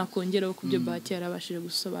nakongeraho ku byo Bahati yarabashije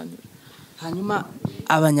gusobanura. Hanyuma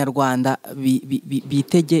abanyarwanda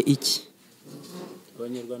bitege iki?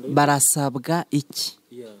 Barasabwa iki?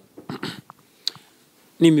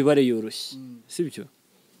 Ni imibare yoroshye, sibyo?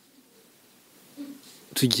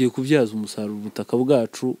 Tugiye kubyaza umusaruro ubutaka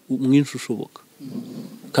bwacu mwinshi ushoboka,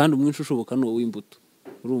 kandi umwinshi ushoboka ni uw'imbuto,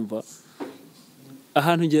 urumva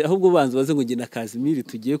ahantu ngiye ahubwo banza baze ngo nge na Kazimiri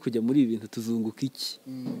tugiye kujya muri ibi bintu tuzunguka iki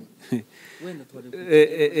wenda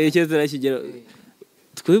twari cyezera kigera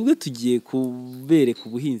twebwe tugiye kubereka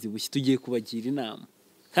ubuhinzi bushya tugiye kubagira inama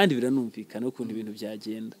kandi biranumvikana ukuntu ibintu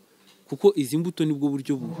byagenda kuko izi mbuto nibwo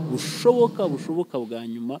buryo bushoboka bwa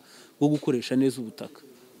nyuma bwo gukoresha neza ubutaka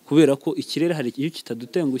kubera ko ikirere hari iyo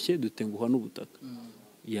kitadutengushye dutenguha n'ubutaka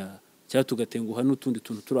cyangwa tugatenguha n'utundi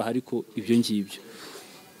tuntu turi ariko ibyo ngibyo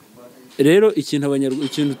rero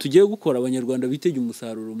ikintu tugiye gukora abanyarwanda bitege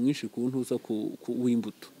umusaruro mwinshi ku ntuza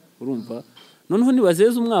w'imbuto urumva noneho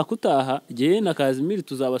nibazeza umwaka utaha gihe na Kazimiri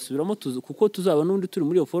tuzabasubiramo kuko tuzaba n'undi turi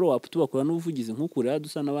muri iyo follow up tubakora n'ubuvugizi nk'ukuri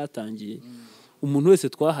dusa n'abatangiye umuntu wese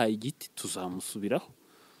twahaye igiti tuzamusubiraho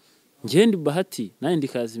ngende Bahati nandi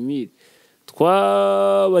Kazimiri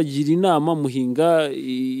twabagira inama muhinga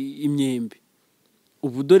imyembe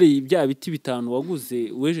ubu dore bya biti 5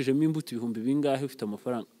 waguze wejejemo imbuto 1000 bingahe ufite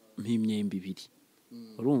amafaranga nk'imyembe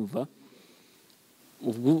 2 urumva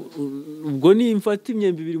ubwo ni mfata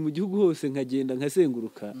imyembe 2 mu gihugu hose nkagenda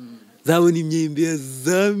nkasenguruka zabona imyembe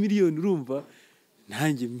za miliyoni urumva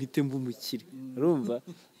nanjye mpite mbumukire urumva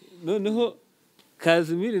noneho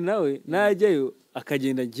Kazimiri nawe najyayo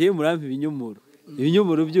akagenda giye murampa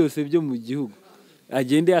ibinyomoro byose byo mu gihugu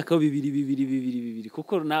agende akaba bibiri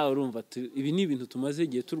kuko nawe urumva ibi ni ibintu tumaze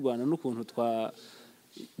igihe turwana n'ukuntu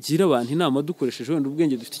twagira abantu inama dukoresheje wenda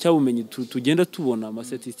ubwenge dufite cyabumenye tugenda tubona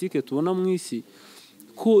amastatistike tubona mu isi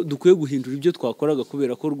ko dukwiye guhindura ibyo twakoraga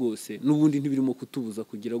kubera ko rwose n'ubundi ntibirimo kutubuza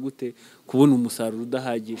kugira gute kubona umusaruro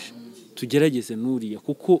udahagije tugerageze nuriya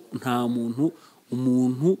kuko nta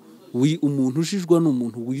umuntu ujijwa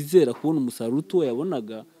n'umuntu wizera kubona umusaruro uto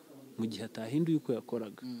yabonaga mu gihe atahinduye uko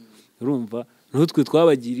yakoraga urumva naho twe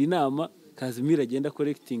twabagira inama Kazimiri agenda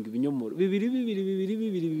collecting ibinyomoro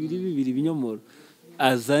bibiri ibinyomoro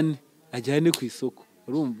azane ajyane ku isoko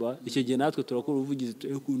urumva icyo gihe natwe turakora ubuvugizi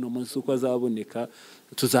ku amasoko azaboneka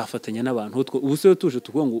tuzafatanya n'abantu ubuse tuje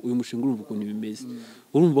tuvuga ngo uyu mushinga urumva ukuntu bimeze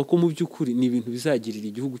urumva ko mu by'ukuri ni ibintu bizagirira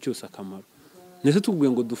igihugu cyose akamaro nese tubwiye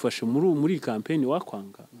ngo dufashe muri campaign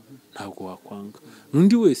wakwanga ntabwo wakwanga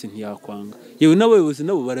nundi wese ntiyakwanga yewe n'abayobozi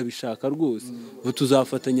nabo barabishaka rwose bo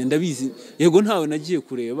tuzafatanya ndabizi yego ntawe nagiye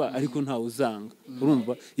kureba ariko ntawe uzanga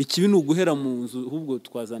urumva ikibi ni uguhera mu nzu ahubwo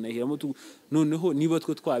twazanahiramo noneho niba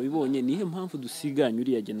twe twabibonye nihe mpamvu dusiganye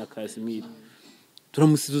uriya gena Kazimiri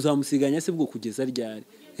tuzamusiganya se bwo kugeza ryari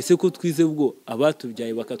ese ko twize bwo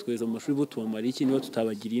abatubyaye bakatweza mu mashuri bo tubamara iki niba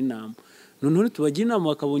tutabagiriye inama noneho tubagira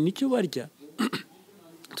inama bakabona icyo barya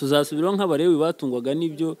tuzasubiraho nk'abarewi batungwaga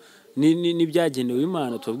n'ibyo n'ibyagenewe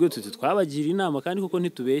Imana tubabwiye tuti twabagira inama kandi koko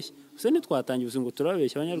ntitubeshye use ntitwatangiye ngo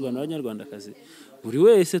turabeshya abanyarwandakazi buri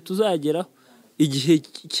wese tuzageraho igihe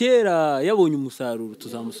kera yabonye umusaruro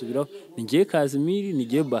tuzamusubiraho ni ngiye Kazimiri ni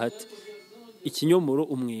ngiye Bahati ikinyomoro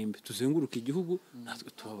umwembe tuzenguruka igihugu natwe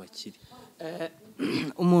tubabakire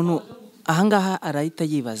umuntu ahangaha arahita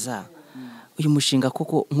yibaza uyu mushinga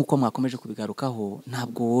koko nk'uko mwakomeje kubigarukaho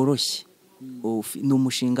ntabwo woroshye ni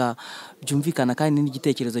umushinga byumvikana kandi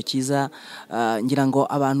n'igitekerezo cyiza ngira ngo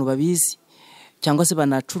abantu babizi cyangwa se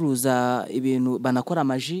banacuruza ibintu banakora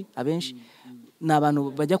amaji abenshi ni abantu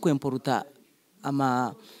bajya kwemporuta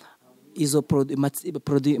izo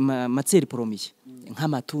matière première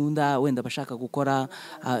nk'amatunda wenda bashaka gukora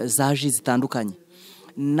za ji zitandukanye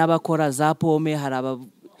n'abakora za pome hari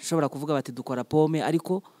abashobora kuvuga bati dukora pome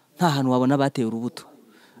ariko nta hantu wabona bateye urubuto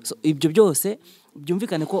ibyo byose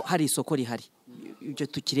byumvikane ko hari isoko rihari ibyo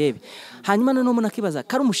tukirebe hanyuma noneho umuntu akibaza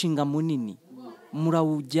kari umushinga munini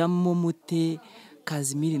murawujyamo mute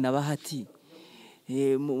Kazimiri na Bahati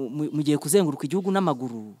mugiye kuzenguruka igihugu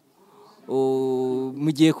n'amaguru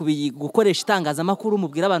mugiye gukoresha itangazamakuru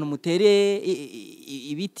mubwira abantu mutere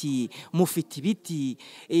ibiti mufite ibiti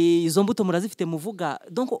izo mbuto murazifite muvuga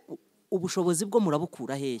donc ubushobozi bwo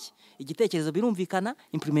murabukura hehe igitekerezo birumvikana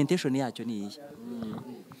implementation yacyo ni iyi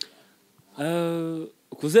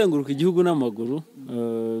kuzenguruka igihugu n'amaguru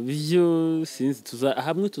byo sinzi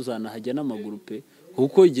hamwe tuzanahajya n'amaguru pe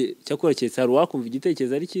kuko cyakora cyetse hari wakumva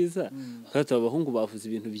igitekerezo ari cyiza kandi abahungu bavuze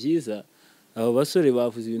ibintu byiza abo basore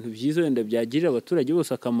bavuze ibintu byiza wenda byagirira abaturage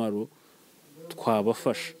bose akamaro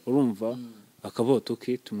twabafasha urumva akaboto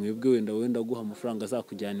ke tumwebwe wenda guha amafaranga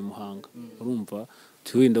azakujyana i Muhanga urumva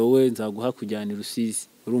wenda wowe nzaguha kujyana i Rusizi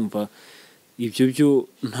urumva ibyo byo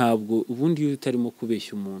ntabwo ubundi iyo utarimo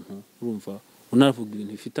kubeshya umuntu urumva unavuga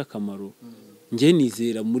ibintu bifite akamaro nge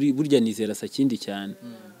nizera burya nizera sakindi cyane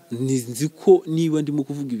nzi ko niba ndimo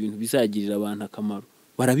kuvuga ibintu bizagirira abantu akamaro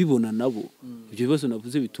barabibona nabo ibyo bibazo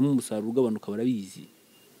navuze bituma umusaruro ugabanuka barabizi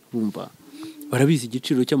urumva barabizi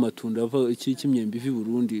igiciro cy'amatunda cy'imyembe ivi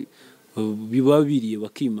Burundi biba biriye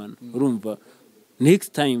bakimana urumva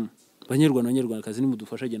next time banyarwandakazi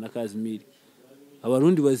nimudufasha na Kazimiri,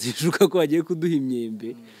 abarundi bazijuka ko bagiye kuduha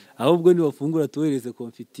imyembe, ahubwo nibafungura tuhereze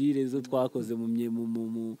konfitire zo twakoze mu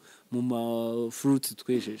ma fruits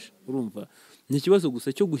twejeje. Urumva ni ikibazo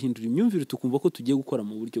gusa cyo guhindura imyumvire tukumva ko tugiye gukora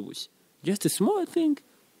mu buryo bushya, just a small thing.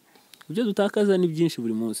 Ibyo dutakaza ni byinshi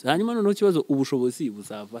buri munsi. Hanyuma noneho ikibazo ubushobozi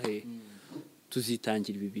buzava he?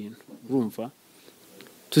 Tuzitangira ibi bintu. Urumva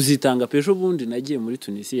tuzitanga. Pejo bundi nagiye muri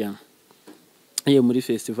Tunisia, muri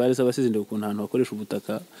festival z'abasizi ndetse ukuntu ahantu bakoresha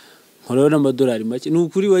ubutaka, nkora n'amadolari make, ni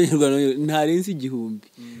ukuri Abanyarwanda ntarenze 1000.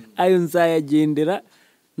 Ayo nzayagendera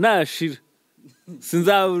nashira,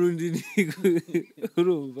 sinzaburundi.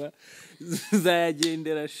 Urumva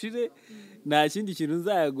nzayagendera shire, nta kindi kintu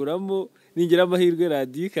nzayaguramo. Ningira amahirwe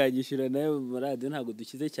radiyo ikanyishyura, nayo radiyo ntabwo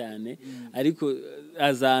dukize cyane, ariko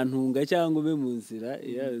azantunga cyangwa ube mu nzira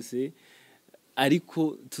yose.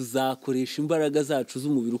 Ariko tuzakoresha imbaraga zacu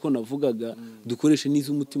z'umubiri uko navugaga, dukoreshe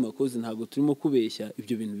n'iz'umutima koze ntabwo turimo kubeshya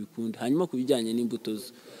ibyo bintu bikunda. Hanyuma kubijyanye n'imbuto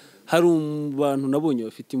zo, hari abantu nabonye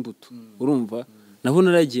bafite imbuto. Urumva nabo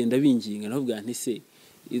naragenda binginga, navuga nti se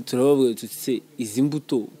turababwira tutse izi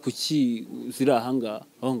mbuto kuki ziri ahangaha,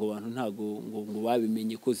 aho ngo abantu ntago ngo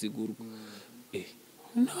babimenye ko zigurwa.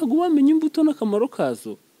 Ntago bamenye imbuto n'akamaro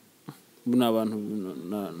kazo.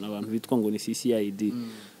 N'abantu bitwa ngo ni CCID.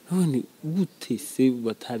 None gute se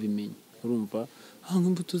batabimenye? Urumva aho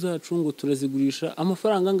imbuto zacu ngo turazigurisha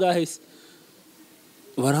amafaranga ngahe se?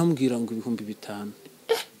 Barambwira ngo 5,000.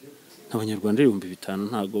 Abanyarwanda 5,000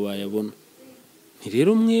 ntago bayabona. Ni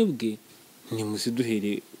rero mwebwe ni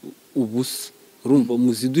muziduhere ubusa. Urumva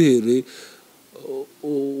muziduhere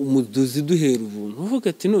umuduziduhere ubuntu. Uvuga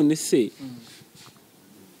ati none se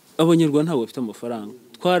Abanyarwanda ntabwo bafite amafaranga,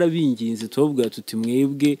 twarabinginze tubabwira tuti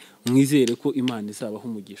mwebwe mwizere ko Imana izabaho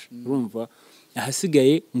umugisha. Urumva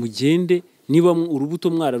ahasigaye mugende, niba urubuto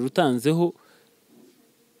mwararutanzeho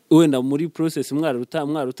wenda muri process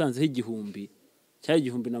mwararutanzeho 1,000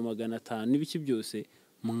 cyangwa 1,500 n'ibiki byose,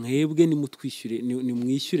 mwebwe nimutwishyure,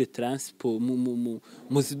 nimwishyure transport,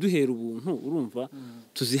 muziduhera ubuntu. Urumva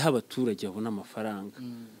tuziha abaturage babona amafaranga.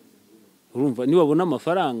 Urumva nibabona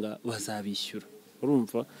amafaranga bazabishyura.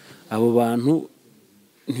 Urumva abo bantu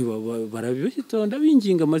barabyitonda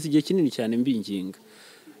binginga, maze igihe kinini cyane mbinginga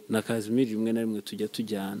na Kazimiri, rimwe na rimwe tujya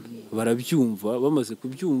tujyana, barabyumva. Bamaze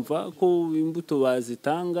kubyumva ko imbuto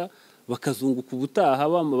bazitanga bakazunguka ubutaha,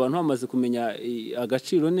 abantu bamaze kumenya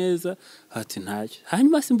agaciro neza, hati ntacyo.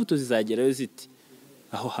 Hanyuma se imbuto zizagerayo ziti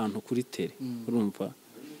aho hantu kuri tere. Urumva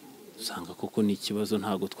usanga koko ni ikibazo,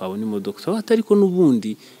 ntago twabona imodoka. Ariko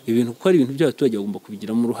n'ubundi ibintu kuko ari ibintu by'abaturage bagomba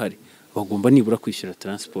kubigiramo uruhare, bagomba nibura kwishyura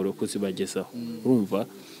transport ko zibagezaho. Urumva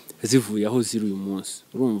zivuye aho ziri uyu munsi.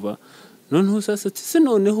 Urumva noneho sasa se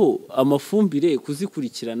noneho amafumbire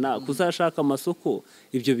kuzikurikirana, kuzashaka amasoko,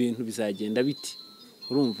 ibyo bintu bizagenda biti.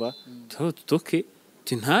 Urumva tutoke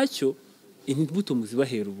ntacyo, imbuto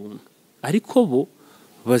muzibahera ubuntu, ariko bo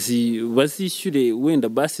bazishyure wenda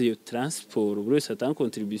base yo transport, buri wese atanga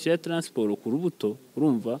contribution ya transport ku rubuto.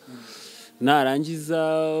 Urumva narangiza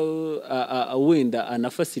wenda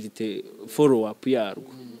anafacilite follow up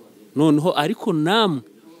yarwo. Noneho ariko namwe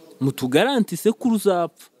mutugarantise ko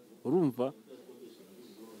ruzapfa. Urumva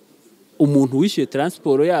umuntu wishyuye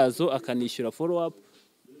transport yazo akanishyura follow up,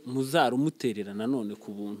 muzarumuterera nanone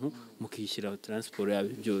ku buntu, mukishyira transport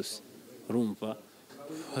yabe byose. Urumva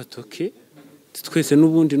atoke twese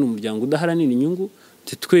n'ubundi n'umuryango udaharanira inyungu,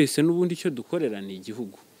 twese n'ubundi icyo dukorera ni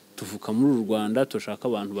igihugu. Tuvuka muri u Rwanda, tushaka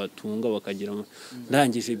abantu batunga bakagira.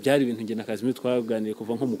 Ndangije byari ibintu nge na Kazimiri twaganiriye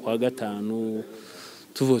kuva nko mu kwa 5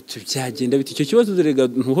 tuvote byagenda bite. Icyo kibazo derega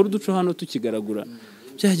ntuhora duco hano tukigaragura,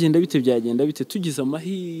 byagenda bite tugize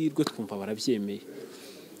amahirwe twumva barabyemeye.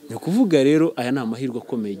 Ni kuvuga rero aya ni amahirwe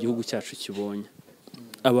akomeye igihugu cyacu kibonye.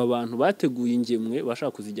 Aba bantu bateguye ingemwe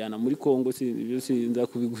bashaka kuzijyana muri Kongo, sinza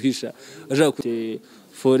kubigurisha, bashaka kute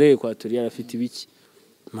forêt équatoriale afite ibiki.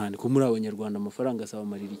 Mane ko muri Abanyarwanda amafaranga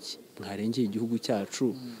azabamarira iki? Mwarengeye igihugu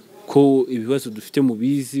cyacu ko ibibazo dufite mu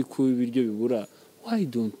bizi, ko ibiryo bibura. Why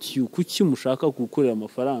don't you kuki mushaka gukorera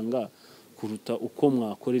amafaranga kuruta uko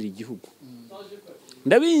mwakorera igihugu?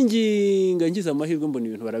 Ndabinginga ngize amahirwe mbona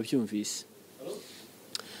ibintu barabyumvise.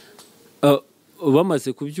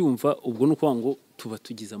 Bamaze kubyumva, ubwo nuko ngo tuba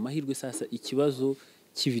tugize amahirwe sasa ikibazo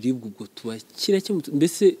kibiribwa ubwo tuba kirakemutse.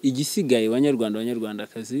 Mbese igisigaye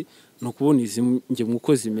Abanyarwandakazi no kubona izi ngemwe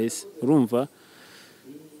uko zimeze. Urumva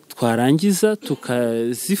twarangiza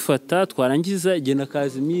tukazifata, twarangiza igihe na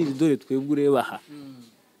Kazimiri dore twebwe ureba aha,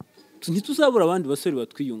 ntituzabura abandi basore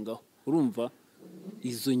batwiyungaho. Urumva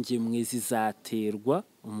izo ngemwe zizaterwa,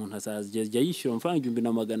 umuntu azajya yishyura amafaranga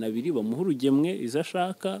 2,200 bamuha urugemwe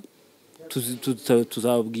izashaka,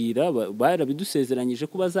 tuzababwira barabidusezeranyije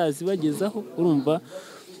ko bazazibagezaho urumva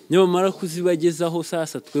nyamara kuzibagezaho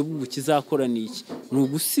sasa twebwe ubu kizakora niki ni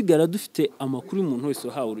ugusigara dufite amakuru y'umuntu wese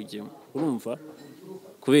wahawe urugero urumva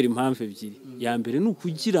kubera impamvu ebyiri ya mbere ni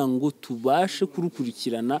ukugira ngo tubashe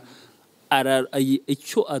kurukurikirana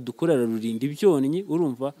icyo adukorera rurinda ibyonnyi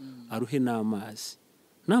urumva aruhe n'amazi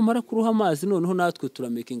namara kuruha amazi noneho natwe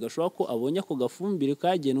turamekinga ashobora ko abonye ako gafumbire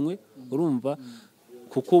kagenwe urumva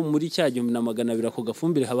kuko muri cya 1200 ako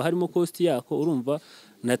gafumbire haba harimo cost yako urumva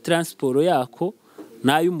na transport yako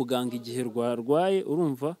n'ay'umuganga igihe rwarwaye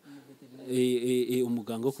urumva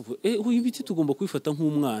umuganga kuvuga ibiti tugomba kubifata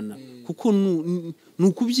nk'umwana kuko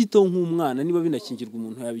nukubyitaho nk'umwana niba binakingirwa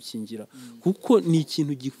umuntu yabikingira kuko ni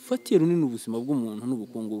ikintu gifatiye runini ubuzima bw'umuntu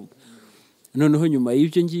n'ubukungu bwe noneho nyuma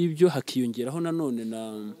y'ibyo ngibyo hakiyongeraho nanone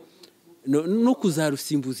no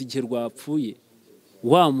kuzarusimbuza igihe rwapfuye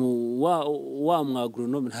wa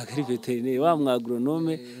mwagronome ntabwo ari veterineri wa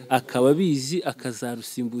mwagronome akaba bizi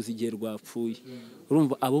akazarusimbuza igihe rwapfuye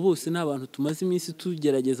urumva abo bose n'abantu tumaze iminsi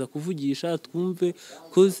tugerageza kuvugisha twumve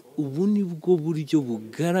cause ubu ni bwo buryo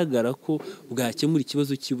bugaragara ko bwakemura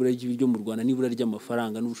ikibazo cy'ibura ry'ibiryo mu Rwanda n'ibura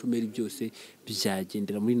ry'amafaranga n'ubushomeri byose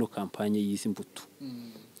byagendera muri no kampanye y'izi mbuto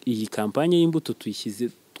iyi kampanye y'imbuto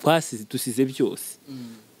tusize byose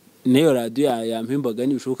neyo radio yampembaga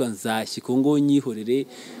n'ibishoboka nzashyiko ngo nyihorere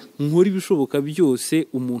nkora ibishoboka byose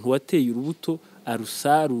umuntu wateye urubuto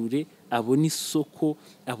arusarure abona isoko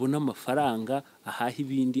abona amafaranga ahaha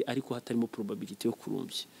ibindi ariko hatarimo probability yo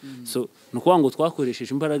kurumbya so nuko ngo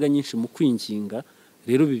twakoresheje imbaraga nyinshi mu kwinginga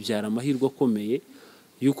rero bibyara amahirwe akomeye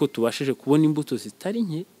yuko tubashije kubona imbuto zitari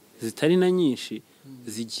nke zitari na nyinshi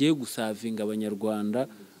zigiye gusavinga abanyarwanda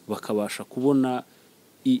bakabasha kubona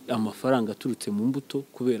amafaranga aturutse mu mbuto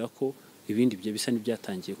kubera ko ibindi bye bisa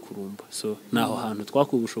n'ibyatangiye kurumba so naho hantu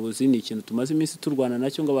twakuye ubushobozi ni ikintu tumaze iminsi turwana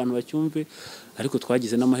nacyo ngo abantu bacyumve ariko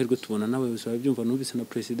twagize n'amahirwe tubona n'abayobozi babyumva numvise na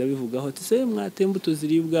president bivugaho ati se mwate imbuto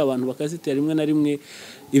ziribwa abantu bakazitera rimwe na rimwe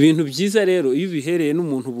ibintu byiza rero iyo bihereye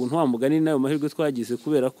n'umuntu ubuntu wa mugani nayo mahirwe twagize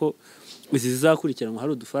kubera ko izi zizakurikiranwa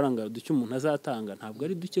hari udufaranga duke umuntu azatanga ntabwo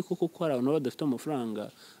ari duke koko ko hari abantu badafite amafaranga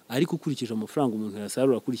ariko ukurikije amafaranga umuntu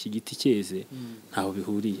yasarura kuri iki giti cyeze ntaho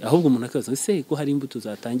bihuriye ahubwo umuntu akaza se ko hari imbuto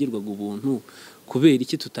zatangirwaga ubuntu kubera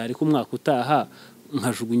iki tutari ku mwaka utaha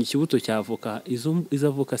nkajugunya ikibuto cy'avoka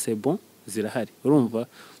izavoka c'est bon zirahari urumva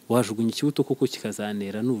wajugunya ikibuto koko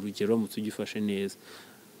kikazanera n'urugero mu tugifashe neza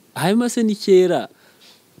hanyuma se ni kera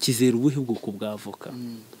kizera ubuhe bwoko bwa avoka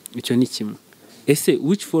icyo ni kimwe ese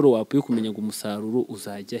which follow up yo kumenya ngo umusaruro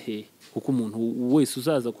uzajya he kuko umuntu wese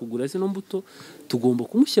uzaza kugura zino mbuto tugomba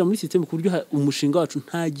kumushyira muri system ku buryo umushinga wacu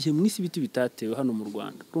nta gihe mu isi biti bitatewe hano mu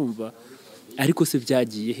Rwanda urumva ariko se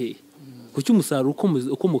byagiye he kuko umusaruro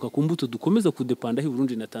ukomoka ku mbuto dukomeza kudepanda hi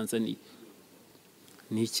Burundi na Tanzania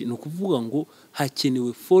ni ukuvuga ngo hakenewe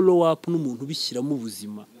follow up n'umuntu bishyiramo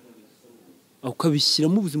ubuzima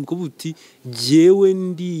ukabishyiramo ubuzima ukavuga uti jewe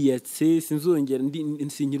ndiyatse sinzongera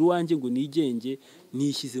nsinyira uwanjye ngo nigenge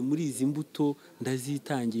nishyize muri izi mbuto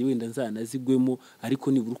ndazitangiye wenda nzanazigwemo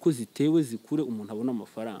ariko nibura uko zitewe zikure umuntu abona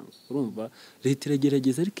amafaranga urumva leta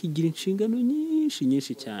iragerageza ariko igira inshingano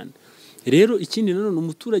nyinshi cyane rero ikindi nanone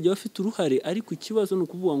umuturage afite uruhare ariko ikibazo ni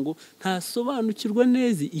ukuvuga ngo ntasobanukirwa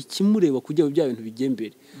neza ikimureba kujya bya bintu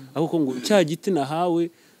bijyembere ahubwo ngo cya giti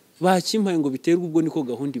nahawe bakimpaye ngo biterwe ubwo niko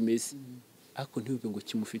gahunda imeze ako ntibibe ngo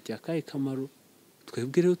kimufitiye akahe kamaro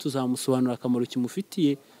twebwe rero tuzamusobanura akamaro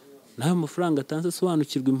kimufitiye nayo mafaranga atanze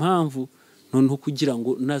asobanukirwa impamvu noneho kugira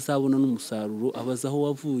ngo nazabona n'umusaruro abazaho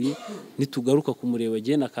wavuye nitugaruka kumureba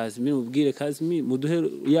gihe na Kazimiri mubwire Kazimiri muduhe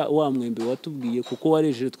wa mwembe watubwiye kuko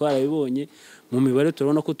warejeje twarabibonye mu mibare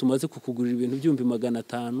turabona ko tumaze kukugurira ibintu byumbi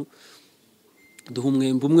 500 duha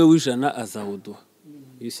umwembe umwe w'ijana azawuduha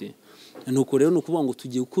yisi nuko rero nukuvuga ngo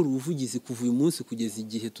tugiye gukora ubuvugizi kuva uyu munsi kugeza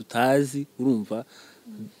igihe tutazi urumva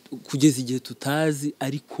kugeza igihe tutazi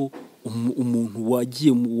ariko umuntu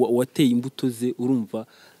wagiye wateye imbuto ze urumva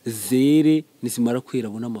zere nizimara kwera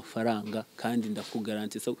abona amafaranga kandi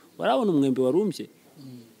ndakugarantisa warabona umwembe warumbye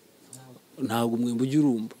ntabwo umwembe ujya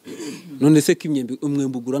urumba none se ko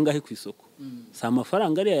umwembe ugura ngahe ku isoko si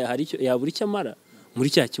amafaranga ari hari icyo yabura icyo amara muri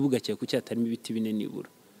cya kibuga cyawe ku cyatarimo ibiti bine nibura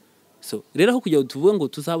so rero aho kugira tuvuge ngo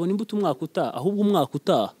tuzabona imbuto umwaka utaha ahubwo umwaka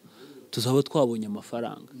utaha tuzaba twabonye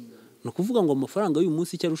amafaranga no kuvuga ngo amafaranga y'uyu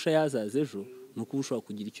munsi cyarusha yazaza ejo no kuba ushobora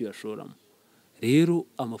kugira icyo yashoramo rero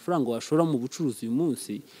amafaranga washora mu bucuruzi uyu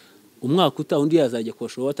munsi umwaka utaha undi yazajya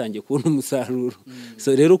kubashora watangiye kubona umusaruro so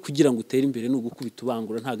rero kugira ngo utere imbere no gukubita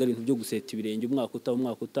ubangura ntago ari ibintu byo guseta ibirenge umwaka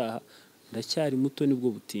utaha ndacyari muto nibwo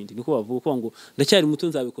butindi niko bavuga ngo ndacyari muto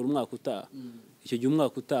nzabikora umwaka utaha icyo gihe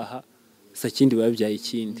umwaka utaha sa kindi babyaye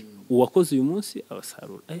ikindi uwakoze uyu munsi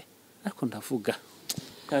abasarura ariko ndavuga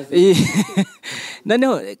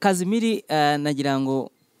noneho Kazimiri nagira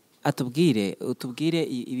ngo utubwire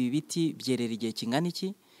ibi biti byerera igihe kingana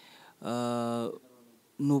iki,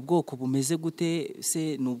 ni ubwoko bumeze gute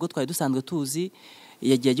se, nubwo twari dusanzwe tuzi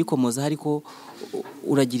yagiye agikomoza ariko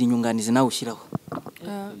uragira inyunganizi nawe ushyiraho.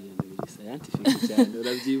 scientific cyane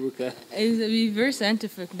urabyibuka very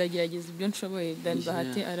scientific, ndagerageza ibyo nshoboye, then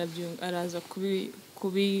Bahati araza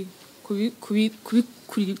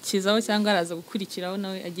kubikurikizaho cyangwa araza gukurikiraho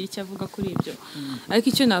nawe agira icyo avuga kuri ibyo. Ariko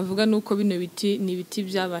icyo navuga ni uko bino biti ni ibiti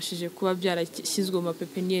byabashije kuba byarashyizwe mu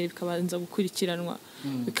mapepiniyeri bikabanza gukurikiranwa,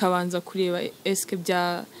 bikabanza kureba eske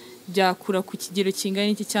byakura ku kigero kingana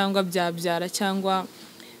iki cyangwa byabyara cyangwa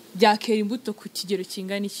byakera imbuto ku kigero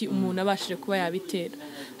kingana iki umuntu abashije kuba yabitera.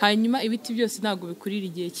 Hanyuma ibiti byose ntabwo bikurira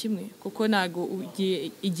igihe kimwe, kuko ntabwo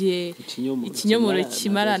igihe ikinyomoro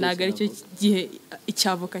kimara ntabwo aricyo gihe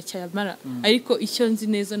icyavoka cyamara. Ariko icyo nzi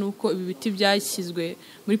neza ni uko ibi biti byashyizwe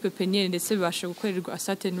muri pepiniyeri ndetse bibasha gukorerwa a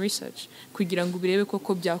certain research kugira ngo birebe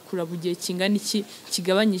koko byakura mu gihe kingana iki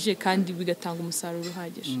kigabanyije kandi bigatanga umusaruro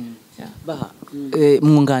uhagije.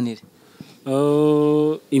 Mwunganire.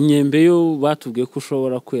 Imyembe yo batubwiye ko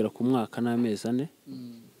ushobora kwera ku mwaka n'amezi 4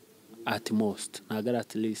 at most, ntabwo ari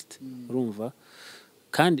at least, urumva.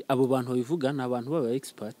 Kandi abo bantu babivuga ni abantu baba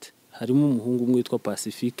expert. Harimo umuhungu umwe witwa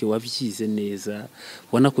Pacifique wabyize neza,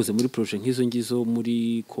 wanakoze muri projet nk'izo ngizo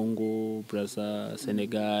muri Congo, Brazza,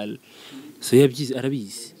 Senegal, so yabyize,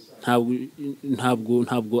 arabizi,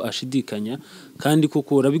 ntabwo ashidikanya. Kandi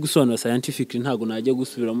koko urabigusobanura scientific, ntabwo najya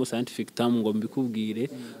gusubiramo scientific term ngo mbikubwire.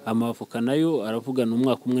 Amavoka nayo aravuga ni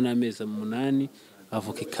umwaka umwe n'amezi 8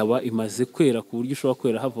 avoka ikaba imaze kwera ku buryo ushobora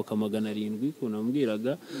kwera havoka 700 ko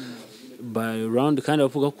nambwiraga by round. Kandi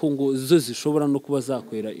avuga ko ngo zo zishobora no kuba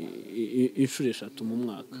zakwera inshuro 3 mu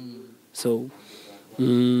mwaka. So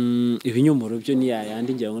ibinyomoro byo ni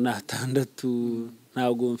yandi ngira ngo na 6,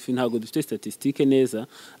 ntabwo dufite statistique neza,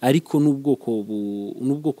 ariko n'ubwoko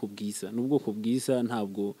bwiza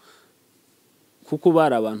ntabwo, kuko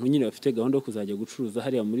bari abantu nyine bafite gahunda yo kuzajya gucuruza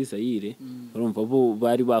hariya muri Zaire. Urumva bo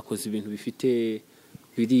bari bakoze ibintu bifite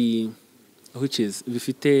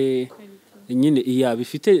bifite nyine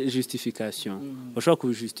bifite justification, bashaka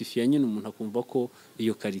kubijustifia nyine umuntu akumva ko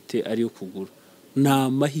iyo qualité ari yo kugura. Nta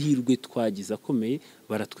mahirwe twagize akomeye,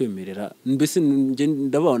 baratwemerera, mbese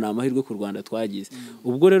ndabona amahirwe ku Rwanda twagize.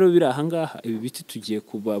 Ubwo rero biri aha ngaha ibi biti tugiye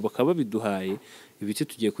kuba bakaba biduhaye, ibiti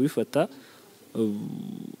tugiye kubifata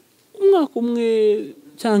umwaka umwe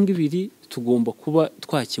cyangwa 2 tugomba kuba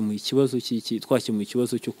twakemuye ikibazo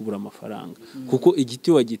cyo kubura amafaranga. Kuko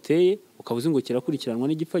igiti wagiteye ukabuze ngo kirakurikiranwa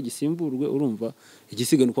n'igipfa gisimburwe, urumva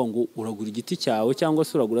igisigana uko ngo uragura igiti cyawe cyangwa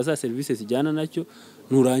se uragura za services zijyana nacyo,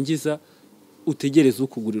 nurangiza utegereza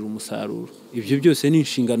ukugurira umusaruro. Ibyo byose ni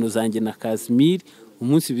inshingano zanjye na Kazimiri.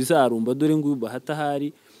 Umunsi bizarumba dore ngo Bahati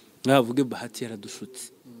ahari navuge Bahati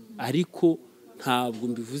yaradushutse, ariko ntabwo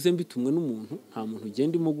mbivuze mbitumwe n'umuntu. Nta muntu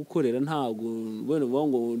ugenda imo gukorera, ntabwo bone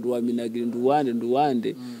ngo nduwaminagira nduwande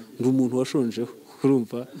ndi umuntu washonjeho,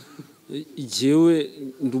 urumva. Jewe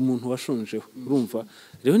ndi umuntu washonjeho, urumva.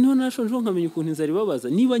 Rero niho nashonjeho nkamenya ukuntu inzara ibabaza.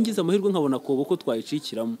 Niba ngize amahirwe nkabona kobo ko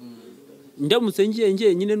twayicikiramo, ndamutse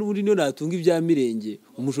ngiye nyine n'uburi no natunga ibya mirenge,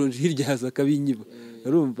 umushonje hirya haza akabinyiba,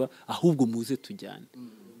 urumva. Ahubwo muze tujyane,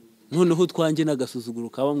 noneho twanjye n'agasuzuguro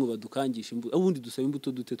ka bamwe badukangisha imbuto, abundi dusaba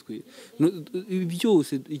imbuto dute twe.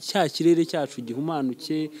 Byose icya kirere cyacu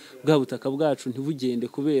gihumanuke, bwa butaka bwacu ntibugende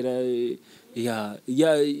kubera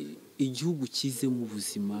igihugu kize mu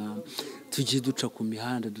buzima. Tujye duca ku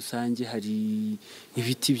mihanda dusange hari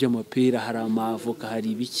ibiti by'amapera, hari amavoka,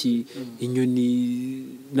 hari ibiki, inyoni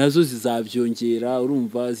nazo zizabyongera,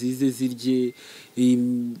 urumva, zize zirye.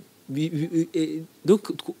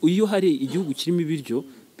 Iyo hari igihugu kirimo ibiryo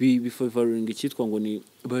bifavoring icyitwa ngo ni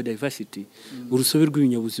biodiversity, urusobe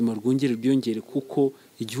rw'ibinyabuzima rwongere, kuko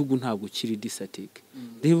igihugu ntabwo kiri disatic.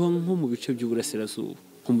 Reba nko mu bice by'uburasirazuba,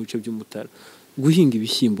 nko mu bice by'umutara, guhinga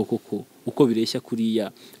ibishyimbo koko uko bireshya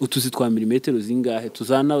kuriya utuzi twa milimetero zingahe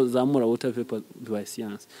tuzamura water vapor by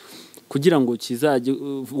science, kugira ngo kizajye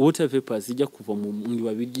water vapor zijya kuva mu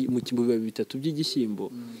bibabi 3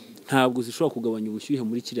 by'igishyimbo, ntabwo zishobora kugabanya ubushyuhe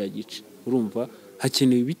muri kiriya gice, urumva.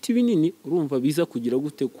 Hakenewe ibiti binini, urumva, biza kugira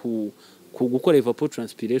gute ku gukora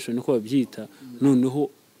evapotranspiration uko babyita, noneho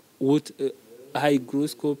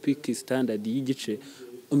hygroscopic standard y'igice,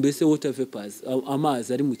 mbese water vapors,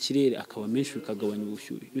 amazi ari mu kirere akaba menshi bikagabanya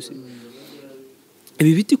ubushyuhe.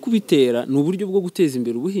 Ibi biti kubitera ni uburyo bwo guteza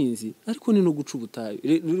imbere ubuhinzi, ariko ni no guca ubutayu.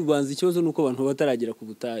 Rubanza ikibazo nuko abantu bataragera ku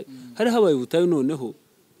butayu. Hari habaye ubutayu, noneho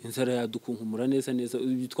inzara yadukunkumura neza.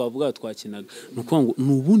 Twavuga twakinaga nuko ngo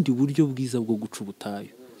ni ubundi buryo bwiza bwo guca ubutayu,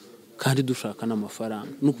 kandi dushaka n'amafaranga.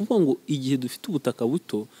 Ni ukuvuga ngo igihe dufite ubutaka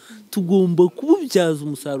buto tugomba kububyaza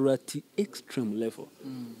umusaruro ati extreme level.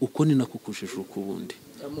 Uko ni nako kujijuka ubundi.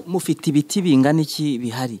 Mufite ibiti bingana iki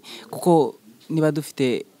bihari? Kuko niba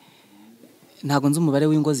dufite ntago nzi umubare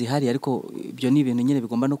w'ingo zihari, ariko ibyo ni ibintu nyine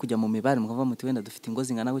bigomba no kujya mu mibare. Mukavuga muti wenda dufite ingo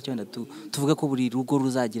zingana gutya, wenda tuvuge ko buri rugo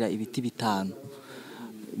ruzagira ibiti 5.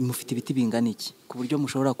 Mufite ibiti bingana iki ku buryo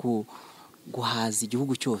mushobora guhaza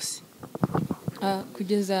igihugu cyose?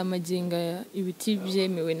 Kugeza amaginga ibiti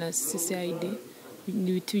byemewe na CCID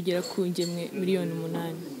ibiti bigera ku ngemwe miliyoni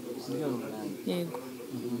 8. Yego.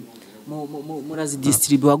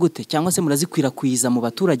 Murazidistribua gute cyangwa se murazikwirakwiza mu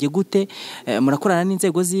baturage gute? Murakorana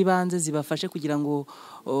n'inzego z'ibanze zibafashe kugira ngo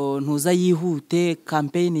ntuza yihute,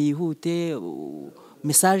 campaign yihute,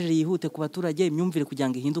 message yihute ku baturage, imyumvire kugira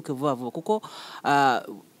ngo ihinduke vuba vuba? Kuko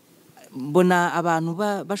mbona abantu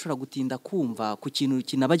bashobora gutinda kumva ku kintu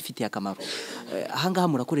kinabagifitiye akamaro. Ahangaha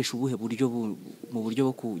murakoresha ubuhe buryo mu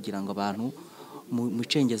buryo bwo kugira ngo abantu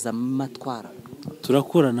mucengeza amatwara?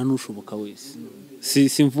 Turakorana n'ushoboka wese.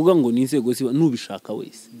 Simvuga ngo ni inzego nubishaka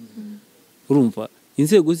wese. Urumva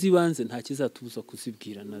inzego z'ibanze nta kizatubuza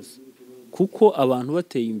kuzibwira nazo, kuko abantu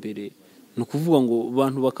bateye imbere no kuvuga ngo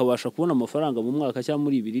abantu bakabasha kubona amafaranga mu mwaka cyangwa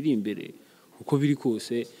muri 2 iri imbere. Uko biri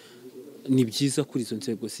kose ni byiza kuri izo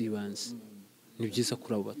nzego z'ibanze, ni byiza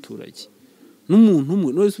kuri abo baturage. N'umuntu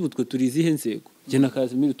umwe nose ubutwe turi izihe nzego? Je na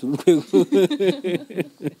Kazimiri turi urwego.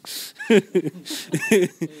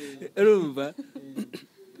 Urumva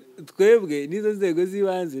twebwe nizo nzego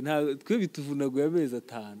z'ibanze nta twe bituvunaguye amezi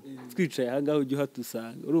 5 twicaye ahangaho ujye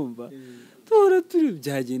hatusanga. Urumva tora turi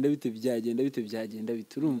byagenda bite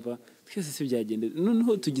urumva twese si byagenda.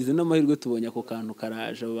 Noneho tugize n'amahirwe tubonye ako kantu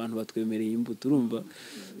karaje, abantu batwemereye imbuto. Urumva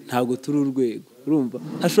ntago turi urwego. Urumva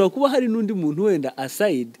hashobora kuba hari n'undi muntu wenda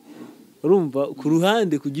aside, urumva ku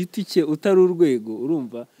ruhande ku giti cye utari urwego.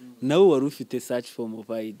 Urumva nawe wari ufite search form of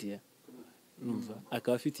idea. Urumva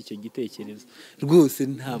akaba afite icyo gitekerezo rwose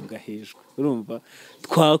ntabwo ahejwe. Urumva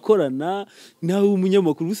twakorana nawe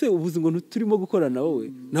umunyamakuru buse ubuzi ngo turimo gukorana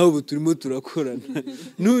wowe nawe ubu turimo turakorana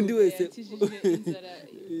n'undi wese.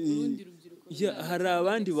 Hari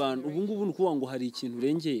abandi bantu ubu ngubu nukuvuga ngo hari ikintu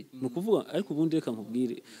urengeye nukuvuga, ariko ubundi reka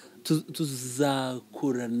nkubwire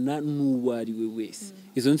tuzakorana n'uwari we wese.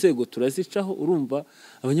 Izo nzego turazicaho. Urumva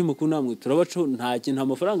abanyamakuru namwe turabacaho. Nta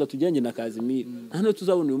amafaranga tujyanye na Kazimiri hano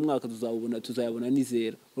tuzabona uyu mwaka tuzayabona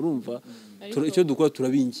nizera. Urumva icyo dukora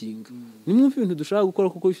turabinginga, nimwumva ibintu dushaka gukora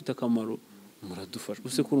kuko bifite akamaro muradufasha.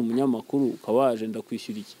 Use kuri umunyamakuru ukawaje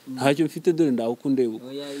ndakwishyura iki? Ntacyo mfite dore ndaho kundeba.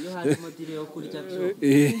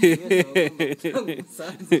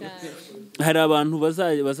 Hari abantu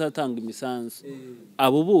bazatanga imisanzu.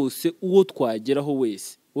 Abo bose uwo twageraho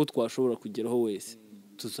wese, uwo twashobora kugeraho wese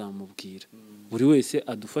tuzamubwira. Buri wese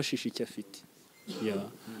adufashisha icyo afite.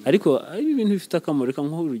 Ariko ari ibintu bifite akamaro. Reka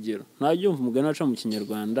nk'aho urugero ntajye mva umugani waca mu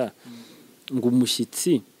Kinyarwanda ngo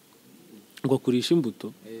umushyitsi ngo akurisha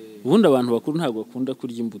imbuto. Ubundi abantu bakuru ntabwo bakunda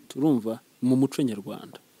kurya imbuto. Urumva mu muco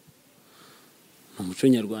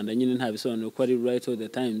nyarwanda, nyine nta bisobanuro ko ari right all the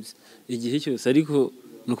times igihe cyose. Ariko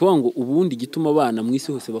nukuvuga ngo ubundi gituma abana mu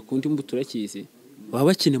isi hose bakunda imbuto urakizi, baba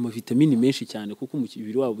bakeneye amavitamini menshi cyane kuko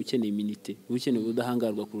umubiri wabo ukeneye immunity, ukeneye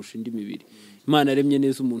ubudahangarwa kurusha indi mibiri. Imana yaremye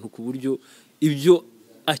neza umuntu ku buryo ibyo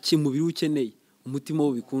akimubiri ukeneye umutima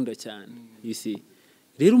wo bikunda cyane. Isi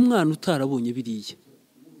rero umwana utarabonye biriya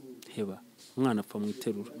heba umwana apfa mu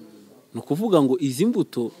iterura. No kuvuga ngo izi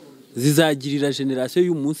mbuto zizagirira generation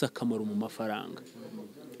y'umunsi akamaro mu mafaranga,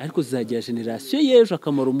 ariko zizagira generation y'ejo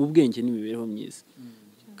akamaro mu bwenge n'imibereho myiza.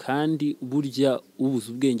 Kandi burya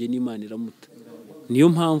ubuze ubwenge n'Imana iramuta. Niyo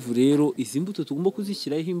mpamvu rero izi mbuto tugomba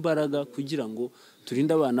kuzishyiraho imbaraga kugira ngo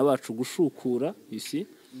turinde abana bacu gushukura. Isi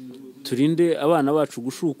turinde abana bacu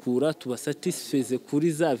gushukura, tubasatisfeze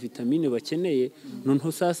kuri za vitamine bakeneye.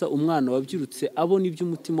 Noneho sasa umwana wabyirutse abona ibyo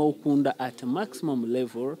umutima ukunda at maximum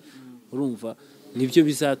level. Urumva nibyo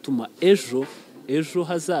bizatuma ejo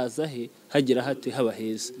hazaza he hagera hate haba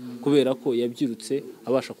heza, kubera ko yabyirutse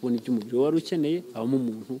abasha kubona ibyo umubiri wari ukeneye. Abamo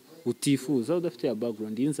umuntu utifuza udafite ya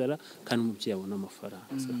background y'inzara kandi umubyeyi abona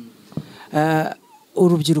amafaranga.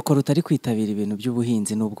 Urubyiruko rutari kwitabira ibintu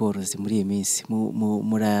by'ubuhinzi n'ubworozi muri iyi minsi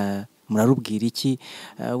murarubwira iki?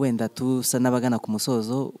 Wenda tusa n'abagana ku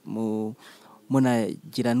musozo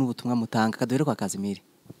munagira n'ubutumwa mutanga. Kaduhere kwa Kazimiri.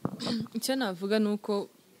 Icyo navuga nuko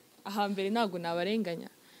ahambere ntabwo nabarenganya,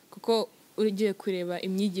 kuko ugiye kureba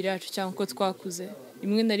imyigire yacu cyangwa uko twakuze,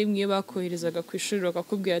 rimwe na rimwe iyo bakoherezaga ku ishuri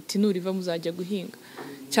bakakubwira ati nuriva muzajya guhinga,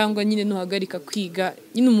 cyangwa nyine nuhagarika kwiga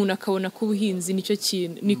nyine umuntu akabona ko ubuhinzi nicyo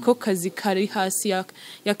kintu niko kazi kari hasi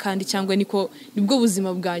ya kandi cyangwa nibwo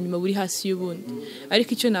buzima bwa nyuma buri hasi y'ubundi. Ariko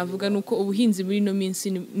icyo navuga nuko ubuhinzi muri no minsi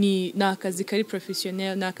ni akazi kari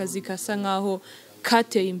professionnel, ni akazi kasa nkaho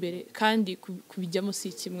kateye imbere kandi kubijyamo si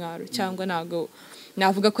ikimwaro cyangwa nago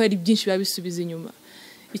navuga ko hari byinshi babisubiza inyuma.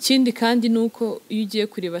 Ikindi kandi nuko iyo ugiye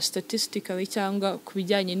kureba statistically cyangwa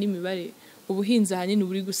kubijyanye n'imibare, ubuhinzi ahanini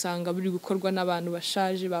buri gusanga buri gukorwa n'abantu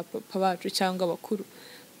bashaje ba papa bacu cyangwa bakuru.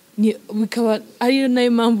 Bikaba ari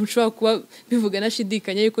nayo mpamvu ushobora kuba bivuga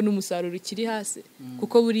nashidikanya yuko n'umusaruro ukiri hasi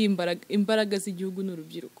kuko buri imbaraga z'igihugu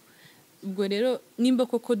n'urubyiruko. Ubwo rero nimba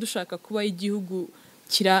koko dushaka kuba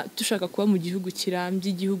mu gihugu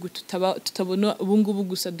kirambye, igihugu tutabona ubungubu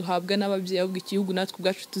gusa duhabwa n'ababyeyi, ahubwo igihugu natwe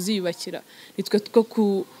ubwacu tuziyubakira, nitwe two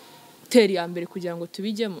gutera iya mbere kugira ngo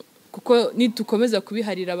tubijyemo. Kuko nitukomeza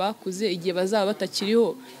kubiharira bakuze igihe bazaba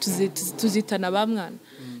batakiriho tuzitana ba mwana.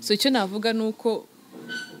 So icyo navuga nuko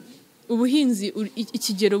ubuhinzi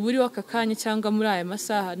ikigero buri waka kanya cyangwa muri aya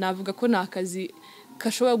masaha navuga ko nakazi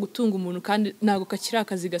kashobora gutunga umuntu kandi nago kakiri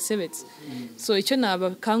akazi gasebetse. So icyo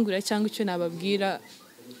nabakangurira cyangwa icyo nababwira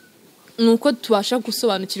nuko tubasha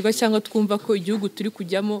gusobanukirwa cyangwa twumva ko igihugu turi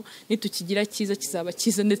kujyamo nitukigira cyiza kizaba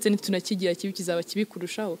cyiza ndetse nitunakigira kibi kizaba kibi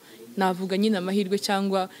kurushaho. Navuga nyine amahirwe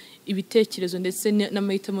cyangwa ibitekerezo ndetse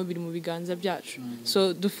n'amahitamo biri mu biganza byacu.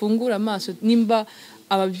 So dufungura amaso nimba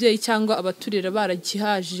ababyeyi cyangwa abaturera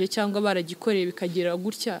baragihajije cyangwa baragikoreye bikagera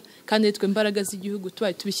gutya kandi twe imbaraga z'igihugu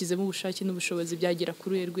tubaye tubishyizemo ubushake n'ubushobozi byagera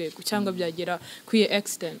kuri rwego cyangwa byagera kuri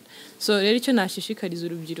extent. So rero icyo nashishikariza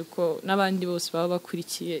urubyiruko n'abandi bose baba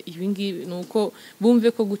bakurikiye ibi ngibi nuko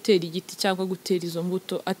bumve ko gutera igiti cyangwa gutera izo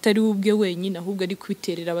mbuto atari ubwe wenyine, ahubwo ari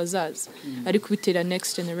kubiterera abazaza, ari kubitera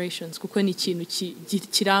next generations, kuko ni ikintu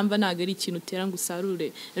kiramba, ntago ari ikintu utera ngo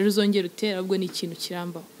usarure rero uzongera utera, ahubwo ni ikintu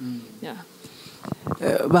kirambaho.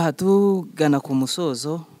 Bahatugana ku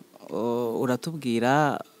musozo,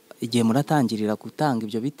 uratubwira igihe muratangirira gutanga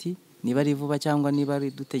ibyo biti, niba ari vuba cyangwa niba ari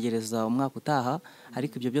dutegereza umwaka utaha,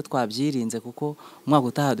 ariko ibyo byo twabyirinze kuko umwaka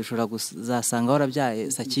utaha dushobora kuzasanga warabyaye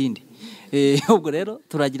sakindi. Ubwo rero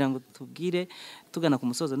turagira ngo tubwire tugana ku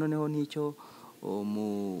musozo noneho n'icyo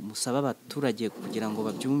musaba abaturage kugira ngo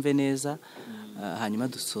babyumve neza, hanyuma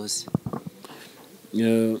dusoze.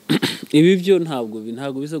 Ibi byo ntabwo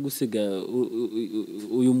biza gusiga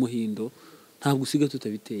uyu muhindo, ntabwo usiga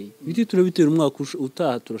tutabiteye. Ibiti turabitera umwaka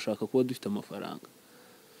utaha, turashaka kuba dufite amafaranga,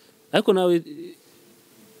 ariko nawe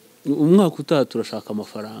umwaka utaha turashaka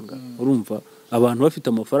amafaranga. Urumva abantu bafite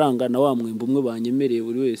amafaranga na wa mwembe umwe banyemereye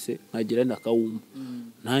buri wese nkagira nakawuma,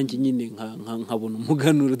 nanjye nyine nkabona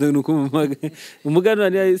umuganuro.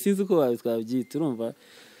 Umuganuro sinzi uko twabyita. Urumva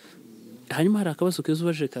hanyuma hari akabazo keza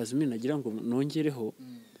ubaje Kazimiri nagira ngo nongereho,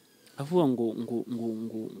 avuga ngo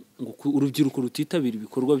urubyiruko rutitabira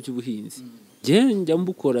ibikorwa by'ubuhinzi. Njya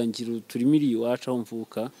mbukora ngira turimiri iwacu aho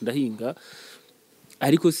mvuka ndahinga,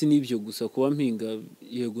 ariko si n'ibyo gusa kuba mpinga,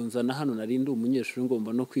 yego nzana hano narindi umunyeshuri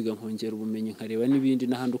ngomba no kwiga nkongera ubumenyi nkareba n'ibindi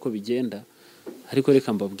n'ahandi uko bigenda. Ariko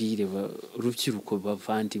reka mbabwire urubyiruko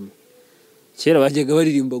bavandimwe, kera bajyaga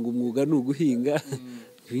baririmba ngo umwuga ni uguhinga,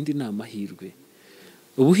 ibindi ni amahirwe.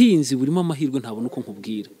 Ubuhinzi burimo amahirwe ntabona uko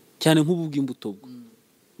nkubwira, cyane nk'ubu bw'imbuto bwo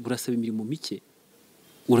burasaba imirimo mike,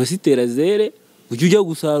 urasitera zere ujye ujya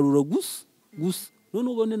gusarura gusa none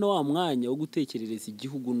ubone na wa mwanya wo gutekerereza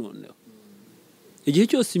igihugu. Noneho igihe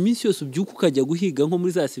cyose, iminsi yose ubyuka ukajya guhiga nko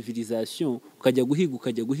muri za civilisation, ukajya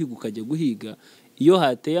guhiga, iyo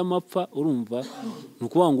hateye amapfa, urumva ni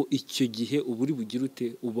ukuvuga ngo icyo gihe uba uri bugire ute,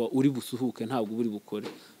 uba uri busuhuke, ntabwo uri bukore.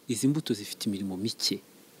 Izi mbuto zifite imirimo mike,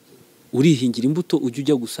 urihingira imbuto ujye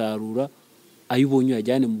ujya gusarura, ayo ubonye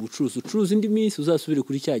uyajyane mu bucuruzi, ucuruza indi minsi uzasubire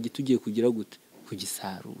kuri cya giti ugiye kugira gute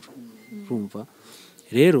kugisarura. Urumva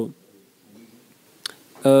rero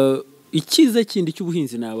icyiza kindi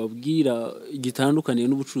cy'ubuhinzi nababwira gitandukaniye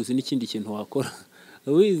n'ubucuruzi n'ikindi kintu wakora,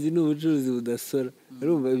 ubuhinzi ni ubucuruzi budasora.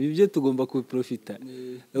 Urumva ibi byo tugomba kubiprofita.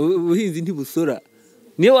 Ubuhinzi ntibusora,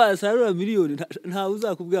 niyo wasarura miliyoni ntawe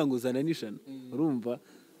uzakubwira ngo uzana n'ijana. Urumva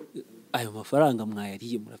ayo mafaranga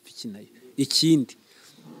mwayariye murapfa iki nayo. Ikindi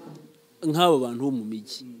nk'abo bantu bo mu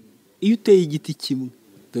mijyi, iyo uteye igiti kimwe,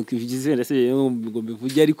 donc bigize ngo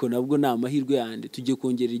mbivuge, ariko nabwo ni amahirwe yandi, tugiye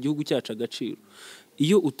kongerera igihugu cyacu agaciro.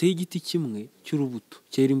 Iyo uteye igiti kimwe cy'urubuto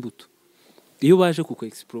cyera imbuto, iyo baje kuko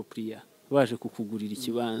expropriate, baje kukugurira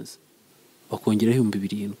ikibanza, bakongeraho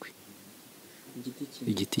 7,000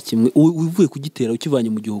 igiti kimwe uvuye kugitera ukivanye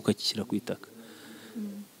mu gihugu ukakishyira ku itaka.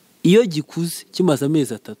 Iyo gikuze kimaze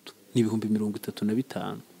amezi 3 ni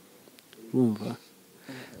 35,000. Urumva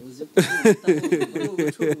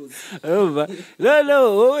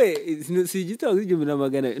no wowe si igitabo cy'igihumbi na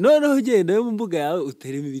magana abiri noneho ugenda yo mu mbuga yawe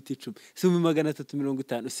uteremo ibiti 10 si mu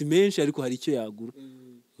 350 si menshi ariko hari icyo yagura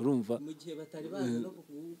urumva mu gihe batari bazi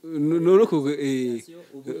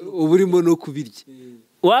ubu urimo no kubirya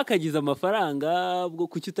wakagize amafaranga bwo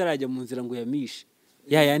kuki utarajya mu nzira ngo yamishe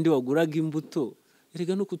ya yandi waguraga imbuto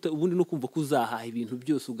erega no ubundi no kumva kuzahaha ibintu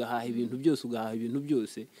byose ugahaha ibintu byose ugahaha ibintu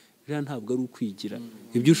byose bira ntabwo ari ukwigira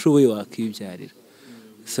ibyo ushoboye wakibyarira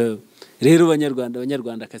so rero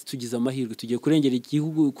abanyarwandakazi tugize amahirwe tugiye kurengera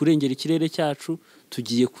igihugu kurengera ikirere cyacu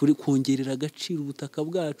tugiye kongerera agaciro ubutaka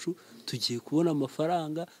bwacu tugiye kubona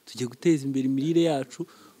amafaranga tugiye guteza imbere imirire yacu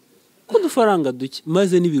ko dufaranga duke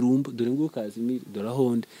maze n'ibirumbo dore ngo Kazimiri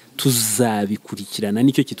dorahonde tuzabikurikirana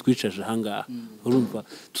nicyo kitwicaje ahangaha urumva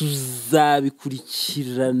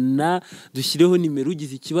tuzabikurikirana dushyireho nimero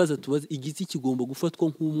ugize ikibazo tubaze igiti kigomba gufatwa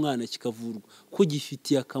nk'umwana kikavurwa ko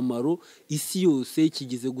gifitiye akamaro isi yose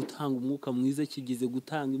kigize gutanga umwuka mwiza kigize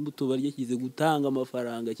gutanga imbuto barya kigize gutanga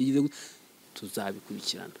amafaranga kigize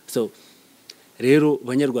tuzabikurikirana so rero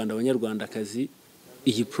banyarwandakazi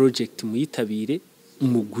iyi project muyitabire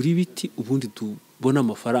umugura ibiti ubundi tubona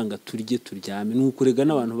amafaranga turye turyame nuko rega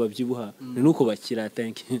n'abantu babyibuha nuko bakira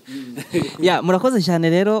thank you ya murakoze cyane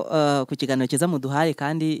rero ku kiganiro cyiza muduhaye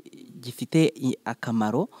kandi gifite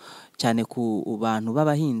akamaro cyane ku bantu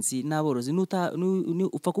b'abahinzi n'aborozi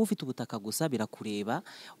upfa kuba ufite ubutaka gusa birakureba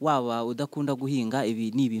waba udakunda guhinga ibi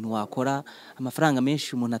ni ibintu wakora amafaranga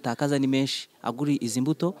menshi umuntu atakaza ni menshi aguri izi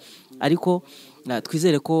mbuto ariko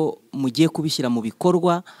twizere ko mugiye kubishyira mu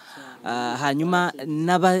bikorwa hanyuma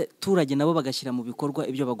n'abaturage nabo bagashyira mu bikorwa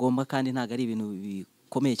ibyo bagomba kandi ntago ari ibintu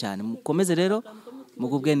bikomeye cyane mukomeze rero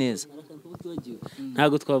mugubwe neza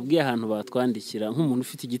ntago twabwiye ahantu batwandikira nk'umuntu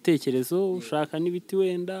ufite igitekerezo ushaka n'ibiti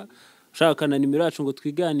wenda ushaka na nimero yacu ngo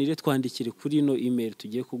twiganire twandikire kuri ino email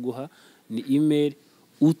tugiye kuguha ni email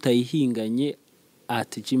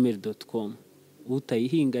utayihinganye@gmail.com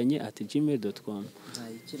utayihinganye@gmail.com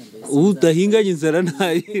utahinganye inzara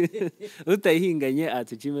nayo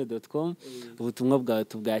utayihinganye@gmail.com ubutumwa bwawe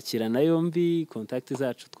tubwakirana yombi contact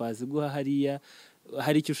zacu twaziguha hariya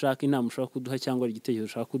hari icyo ushaka inama ushaka kuduha cyangwa igitekerezo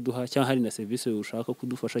ushaka kuduha cyangwa hari na service ushaka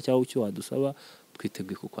kudufasha cyangwa icyo wadusaba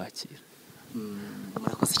twiteguye kukwakira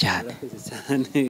murakoze cyane